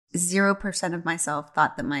 0% of myself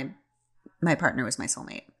thought that my partner was my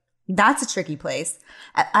soulmate. That's a tricky place.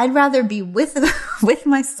 I'd rather be with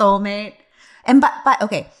my soulmate. And but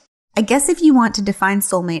okay, I guess if you want to define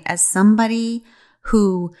soulmate as somebody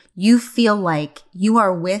who you feel like you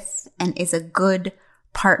are with and is a good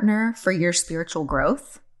partner for your spiritual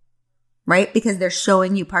growth, right? Because they're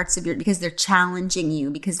showing you parts of because they're challenging you,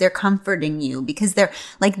 because they're comforting you, because they're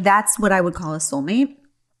like, that's what I would call a soulmate.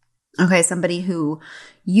 Okay, somebody who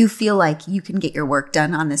you feel like you can get your work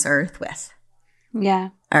done on this earth with. Yeah.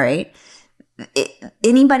 All right.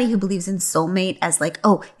 Anybody who believes in soulmate as like,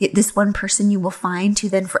 oh, this one person you will find who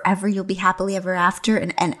then forever you'll be happily ever after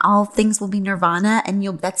and all things will be nirvana and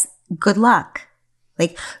that's good luck.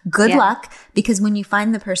 Like good luck, because when you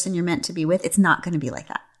find the person you're meant to be with, it's not going to be like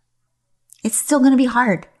that. It's still going to be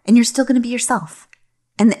hard and you're still going to be yourself.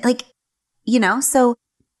 And like, so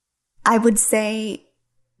I would say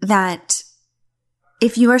that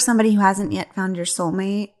if you are somebody who hasn't yet found your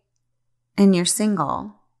soulmate, and you're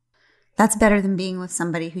single, that's better than being with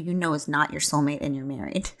somebody who you know is not your soulmate and you're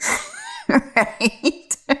married.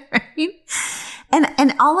 Right?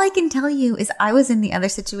 And all I can tell you is I was in the other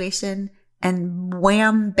situation And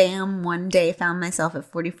wham, bam, one day found myself at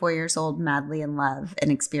 44 years old, madly in love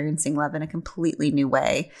and experiencing love in a completely new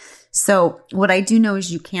way. So what I do know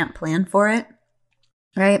is you can't plan for it,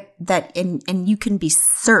 right? And you can be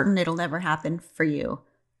certain it'll never happen for you.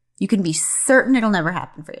 You can be certain it'll never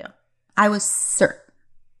happen for you. I was certain.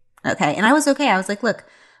 Okay. And I was okay. I was like, look,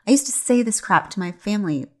 I used to say this crap to my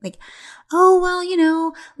family, like, oh,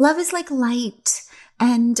 well, love is like light.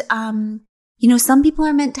 And, some people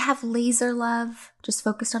are meant to have laser love, just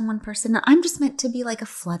focused on one person. I'm just meant to be like a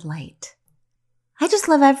floodlight. I just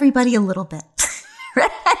love everybody a little bit. Right?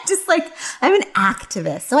 I'm an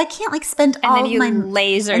activist. So I can't spend all of my... And then you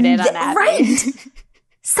lasered it on that. Right.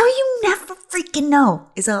 So you never freaking know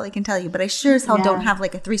is all I can tell you. But I sure as hell don't have a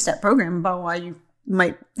 3-step program about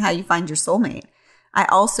how you find your soulmate. I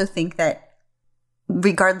also think that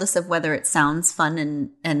regardless of whether it sounds fun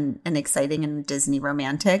and exciting and Disney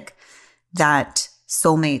romantic, that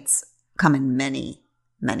soulmates come in many,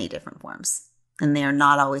 many different forms. And they are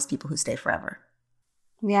not always people who stay forever.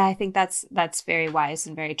 Yeah, I think that's very wise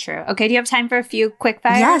and very true. Okay, do you have time for a few quick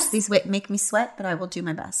fires? Yes, these make me sweat, but I will do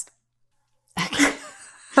my best. Okay.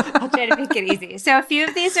 I'll try to make it easy. So a few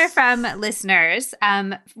of these are from listeners.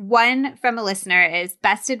 One from a listener is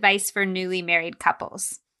best advice for newly married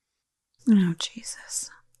couples. Oh, Jesus.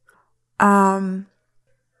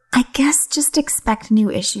 I guess just expect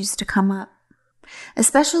new issues to come up,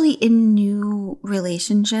 especially in new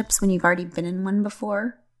relationships when you've already been in one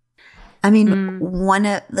before. I mean, what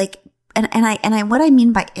I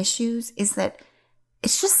mean by issues is that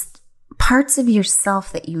it's just parts of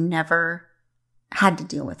yourself that you never had to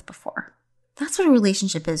deal with before. That's what a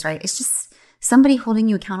relationship is, right? It's just somebody holding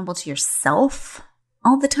you accountable to yourself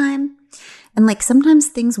all the time. And sometimes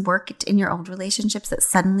things worked in your old relationships that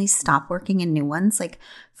suddenly stop working in new ones.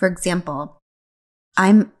 For example,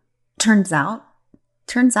 turns out,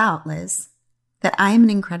 Liz, that I am an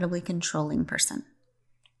incredibly controlling person.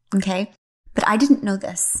 Okay. But I didn't know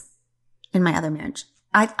this in my other marriage.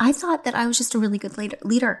 I thought that I was just a really good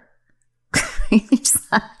leader.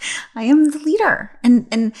 I am the leader.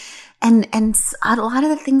 And a lot of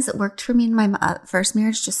the things that worked for me in my first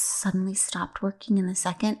marriage just suddenly stopped working in the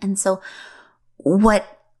second. And so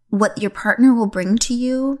what your partner will bring to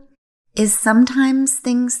you is sometimes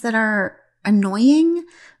things that are annoying,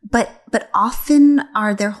 but often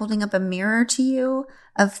they're holding up a mirror to you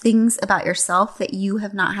of things about yourself that you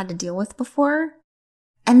have not had to deal with before.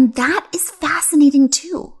 And that is fascinating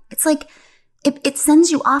too. It's it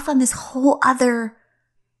sends you off on this whole other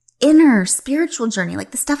inner spiritual journey.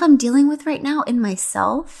 The stuff I'm dealing with right now in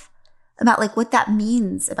myself about what that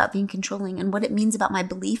means about being controlling and what it means about my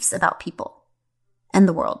beliefs about people and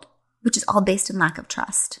the world, which is all based in lack of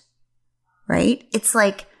trust, right? It's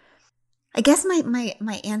I guess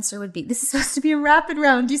my answer would be, this is supposed to be a rapid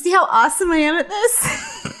round. Do you see how awesome I am at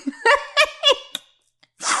this?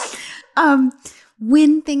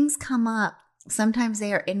 When things come up, sometimes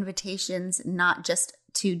they are invitations, not just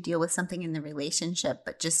to deal with something in the relationship,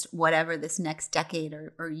 but just whatever this next decade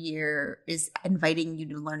or year is inviting you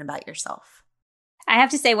to learn about yourself. I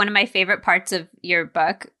have to say, one of my favorite parts of your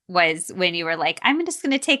book was when you were like, I'm just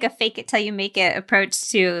going to take a fake it till you make it approach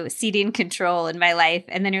to ceding control in my life.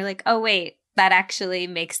 And then you're like, oh, wait, that actually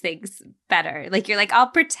makes things better. You're like, I'll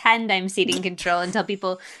pretend I'm ceding control until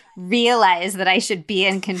people realize that I should be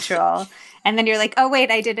in control. And then you're like, oh,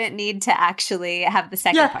 wait, I didn't need to actually have the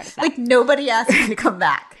second part of that. Nobody asked me to come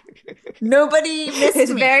back. Nobody missed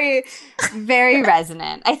It's me. very, very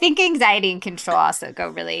resonant. I think anxiety and control also go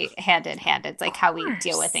really hand in hand. It's how we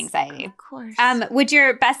deal with anxiety. Of course. Would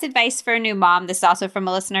your best advice for a new mom, this is also from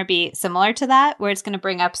a listener, be similar to that, where it's going to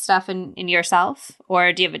bring up stuff in yourself?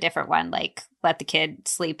 Or do you have a different one, let the kid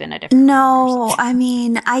sleep in a different room? No, I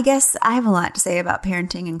mean, I guess I have a lot to say about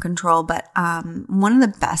parenting and control, but one of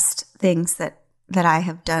the best things that I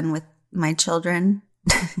have done with my children,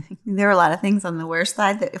 there are a lot of things on the worst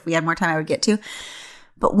side that if we had more time I would get to.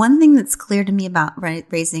 But one thing that's clear to me about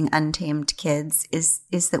raising untamed kids is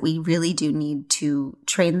that we really do need to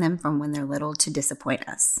train them from when they're little to disappoint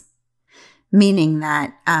us. Meaning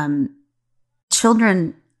that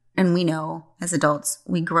children, and we know as adults,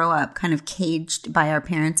 we grow up kind of caged by our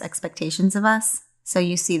parents' expectations of us. So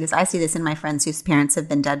you see this, I see this in my friends whose parents have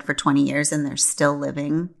been dead for 20 years and they're still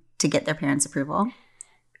living to get their parents' approval.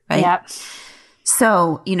 Right? Yep.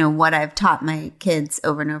 So, what I've taught my kids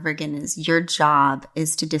over and over again is your job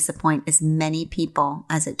is to disappoint as many people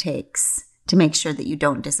as it takes to make sure that you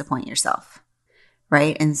don't disappoint yourself.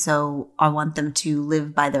 Right? And so I want them to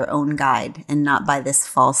live by their own guide and not by this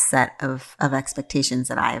false set of expectations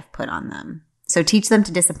that I have put on them. So teach them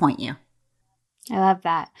to disappoint you. I love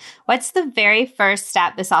that. What's the very first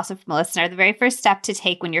step, this also from a listener, the very first step to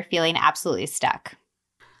take when you're feeling absolutely stuck?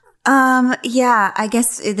 Yeah, I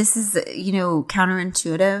guess this is,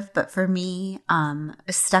 counterintuitive, but for me,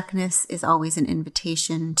 stuckness is always an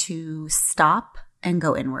invitation to stop and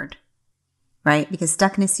go inward, right? Because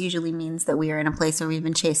stuckness usually means that we are in a place where we've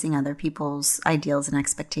been chasing other people's ideals and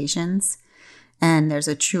expectations. And there's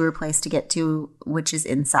a truer place to get to, which is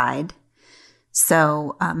inside.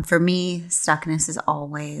 So, for me, stuckness is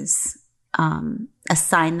always, a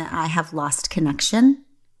sign that I have lost connection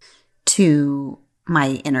to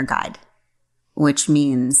my inner guide, which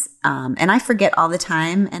means, and I forget all the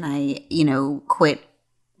time, and I, quit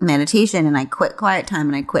meditation, and I quit quiet time,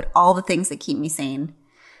 and I quit all the things that keep me sane.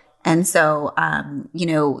 And so,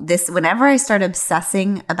 whenever I start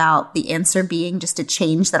obsessing about the answer being just a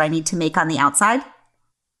change that I need to make on the outside,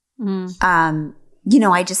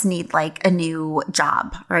 I just need like a new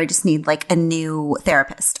job, or I just need like a new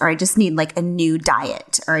therapist, or I just need like a new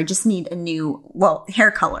diet, or I just need a new,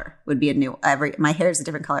 hair color would be my hair is a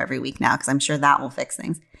different color every week now, because I'm sure that will fix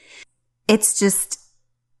things. It's just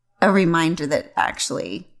a reminder that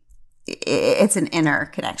actually it's an inner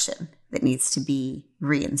connection that needs to be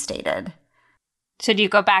reinstated. So do you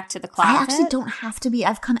go back to the closet? I actually don't have to be.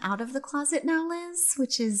 I've come out of the closet now, Liz,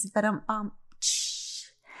 which is, I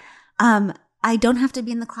don't have to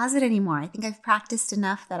be in the closet anymore. I think I've practiced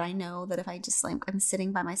enough that I know that if I just I'm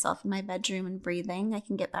sitting by myself in my bedroom and breathing, I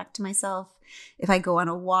can get back to myself. If I go on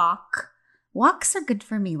a walk, walks are good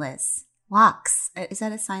for me, Liz. Walks. Is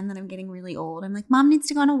that a sign that I'm getting really old? I'm like, Mom needs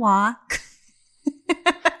to go on a walk.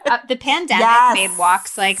 The pandemic made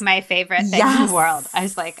walks like my favorite thing in the world. I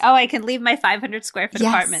was like, I can leave my 500 square foot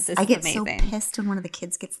apartment. This is amazing. I get so pissed when one of the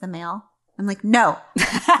kids gets the mail. I'm like, no,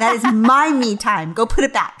 that is my me time. Go put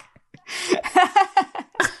it back.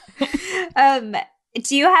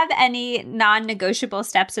 Do you have any non-negotiable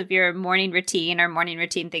steps of your morning routine or morning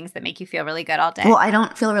routine things that make you feel really good all day? Well, I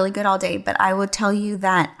don't feel really good all day, but I would tell you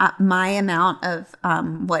that my amount of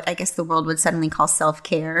what I guess the world would suddenly call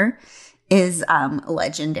self-care is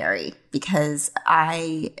legendary, because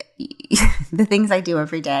the things I do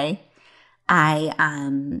every day, I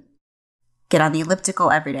get on the elliptical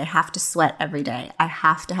every day. I have to sweat every day. I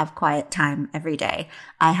have to have quiet time every day.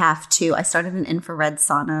 I started an infrared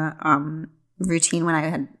sauna routine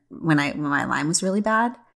when my Lyme was really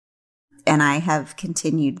bad. And I have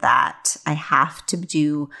continued that. I have to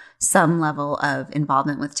do some level of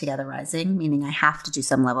involvement with Together Rising, meaning I have to do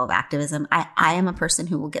some level of activism. I am a person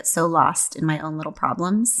who will get so lost in my own little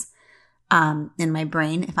problems in my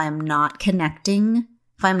brain if I'm not connecting,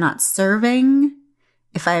 if I'm not serving,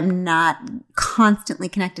 if I'm not constantly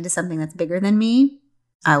connected to something that's bigger than me,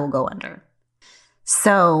 I will go under.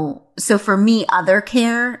 So for me, other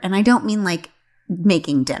care, and I don't mean like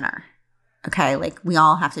making dinner. Okay, like we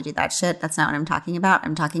all have to do that shit. That's not what I'm talking about.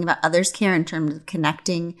 I'm talking about others' care in terms of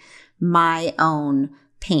connecting my own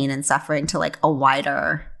pain and suffering to like a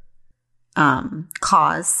wider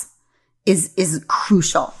cause is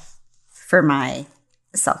crucial for my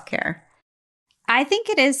self-care. I think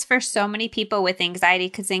it is for so many people with anxiety,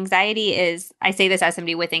 because anxiety is, I say this as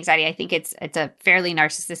somebody with anxiety, I think it's a fairly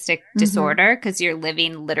narcissistic disorder, because you're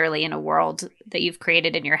living literally in a world that you've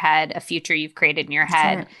created in your head, a future you've created in your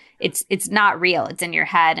head. Right. It's not real. It's in your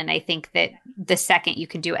head. And I think that the second you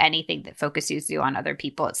can do anything that focuses you on other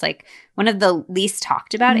people, it's like one of the least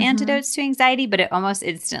talked about antidotes to anxiety, but it almost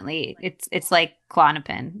instantly, it's like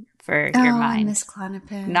Klonopin for your mind. I miss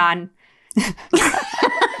Klonopin.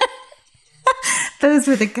 Those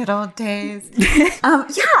were the good old days.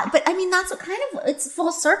 But I mean, that's what it's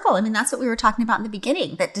full circle. I mean, that's what we were talking about in the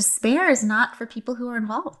beginning, that despair is not for people who are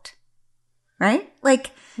involved, right?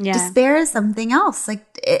 Like despair is something else. Like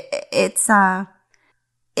it's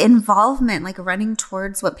involvement, like running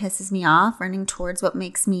towards what pisses me off, running towards what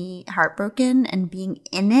makes me heartbroken, and being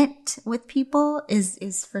in it with people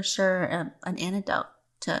is for sure an antidote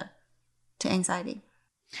to anxiety.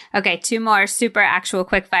 Okay, 2 more super actual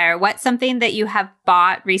quick fire. What's something that you have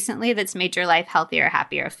bought recently that's made your life healthier,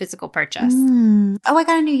 happier, a physical purchase? I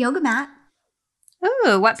got a new yoga mat.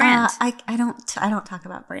 Ooh, what brand? I don't talk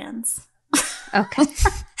about brands. Okay.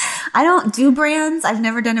 I don't do brands. I've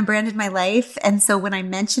never done a brand in my life. And so when I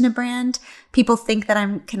mention a brand, people think that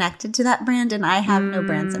I'm connected to that brand, and I have no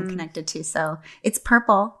brands I'm connected to. So it's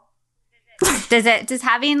purple. Does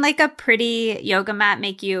having like a pretty yoga mat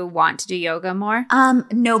make you want to do yoga more?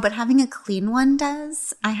 No, but having a clean one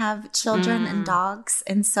does. I have children and dogs,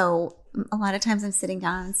 and so a lot of times I'm sitting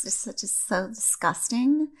down and it's just so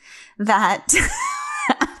disgusting that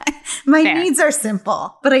my needs are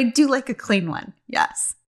simple, but I do like a clean one.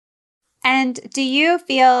 Yes. And do you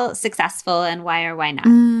feel successful, and why or why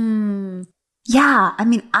not? Yeah. I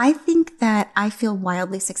mean, I think that I feel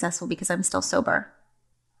wildly successful because I'm still sober.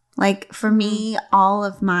 Like for me, all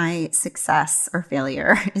of my success or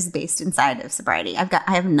failure is based inside of sobriety. I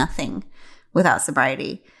have nothing without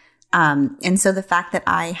sobriety. And so the fact that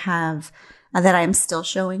that I'm still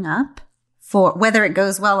showing up for whether it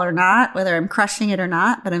goes well or not, whether I'm crushing it or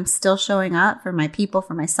not, but I'm still showing up for my people,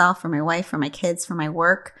 for myself, for my wife, for my kids, for my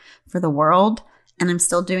work, for the world. And I'm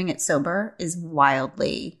still doing it sober is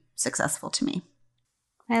wildly successful to me.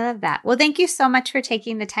 I love that. Well, thank you so much for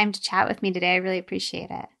taking the time to chat with me today. I really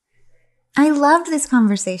appreciate it. I loved this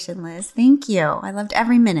conversation, Liz. Thank you. I loved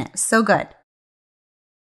every minute. So good.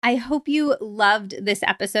 I hope you loved this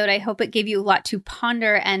episode. I hope it gave you a lot to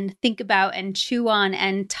ponder and think about and chew on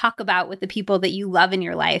and talk about with the people that you love in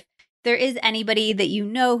your life. If there is anybody that you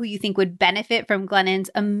know who you think would benefit from Glennon's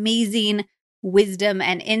amazing wisdom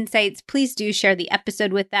and insights, please do share the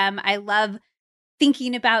episode with them. I love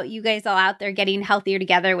thinking about you guys all out there getting healthier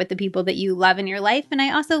together with the people that you love in your life. And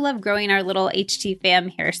I also love growing our little HT fam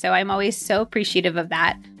here. So I'm always so appreciative of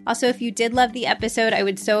that. Also, if you did love the episode, I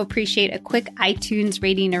would so appreciate a quick iTunes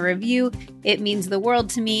rating or review. It means the world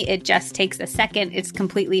to me. It just takes a second. It's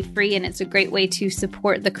completely free, and it's a great way to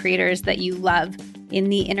support the creators that you love in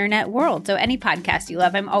the internet world. So any podcast you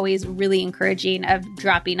love, I'm always really encouraging of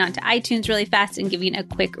dropping onto iTunes really fast and giving a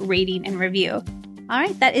quick rating and review. All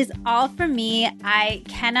right, that is all from me. I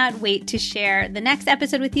cannot wait to share the next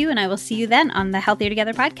episode with you, and I will see you then on the Healthier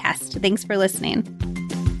Together podcast. Thanks for listening.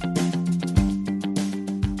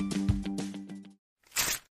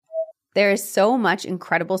 There is so much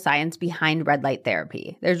incredible science behind red light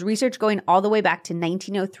therapy. There's research going all the way back to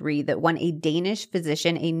 1903 that won a Danish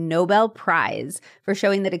physician a Nobel Prize for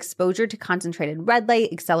showing that exposure to concentrated red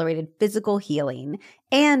light accelerated physical healing.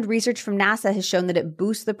 And research from NASA has shown that it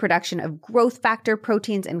boosts the production of growth factor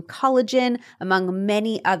proteins and collagen, among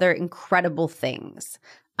many other incredible things.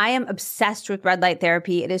 I am obsessed with red light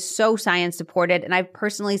therapy. It is so science supported, and I've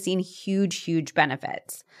personally seen huge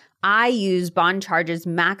benefits. I use Bond Charge's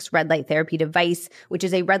Max Red Light Therapy device, which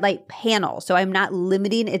is a red light panel, so I'm not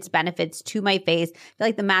limiting its benefits to my face. I feel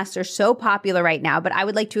like the masks are so popular right now, but I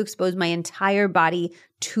would like to expose my entire body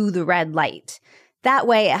to the red light. That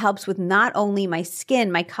way, it helps with not only my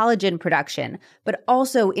skin, my collagen production, but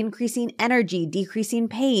also increasing energy, decreasing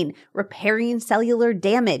pain, repairing cellular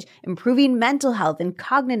damage, improving mental health and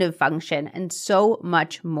cognitive function, and so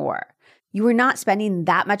much more. You are not spending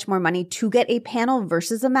that much more money to get a panel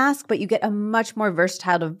versus a mask, but you get a much more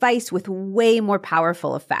versatile device with way more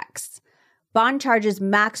powerful effects. Bond Charge's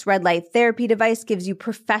Max Red Light Therapy device gives you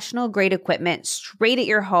professional-grade equipment straight at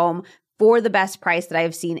your home for the best price that I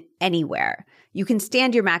have seen anywhere. You can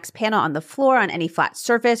stand your Max panel on the floor on any flat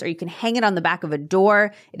surface, or you can hang it on the back of a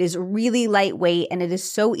door. It is really lightweight, and it is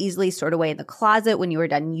so easily stored away in the closet when you are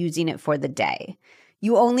done using it for the day.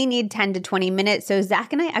 You only need 10 to 20 minutes, so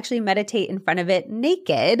Zach and I actually meditate in front of it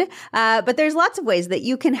naked, but there's lots of ways that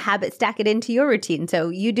you can habit stack it into your routine, so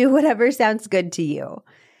you do whatever sounds good to you.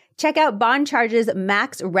 Check out Bond Charge's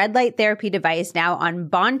Max Red Light Therapy device now on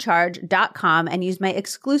bondcharge.com and use my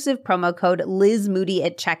exclusive promo code LizMoody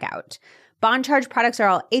at checkout. Bond Charge products are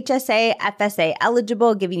all HSA, FSA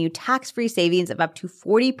eligible, giving you tax-free savings of up to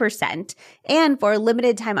 40%. And for a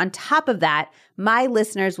limited time on top of that, my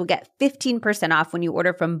listeners will get 15% off when you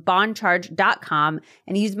order from bondcharge.com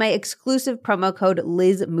and use my exclusive promo code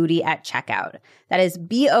LizMoody at checkout. That is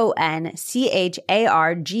BONCHARGE.com.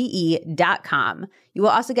 You will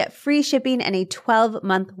also get free shipping and a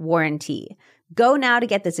 12-month warranty. Go now to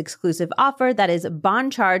get this exclusive offer. That is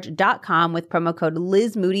bondcharge.com with promo code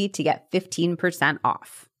LizMoody to get 15%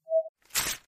 off.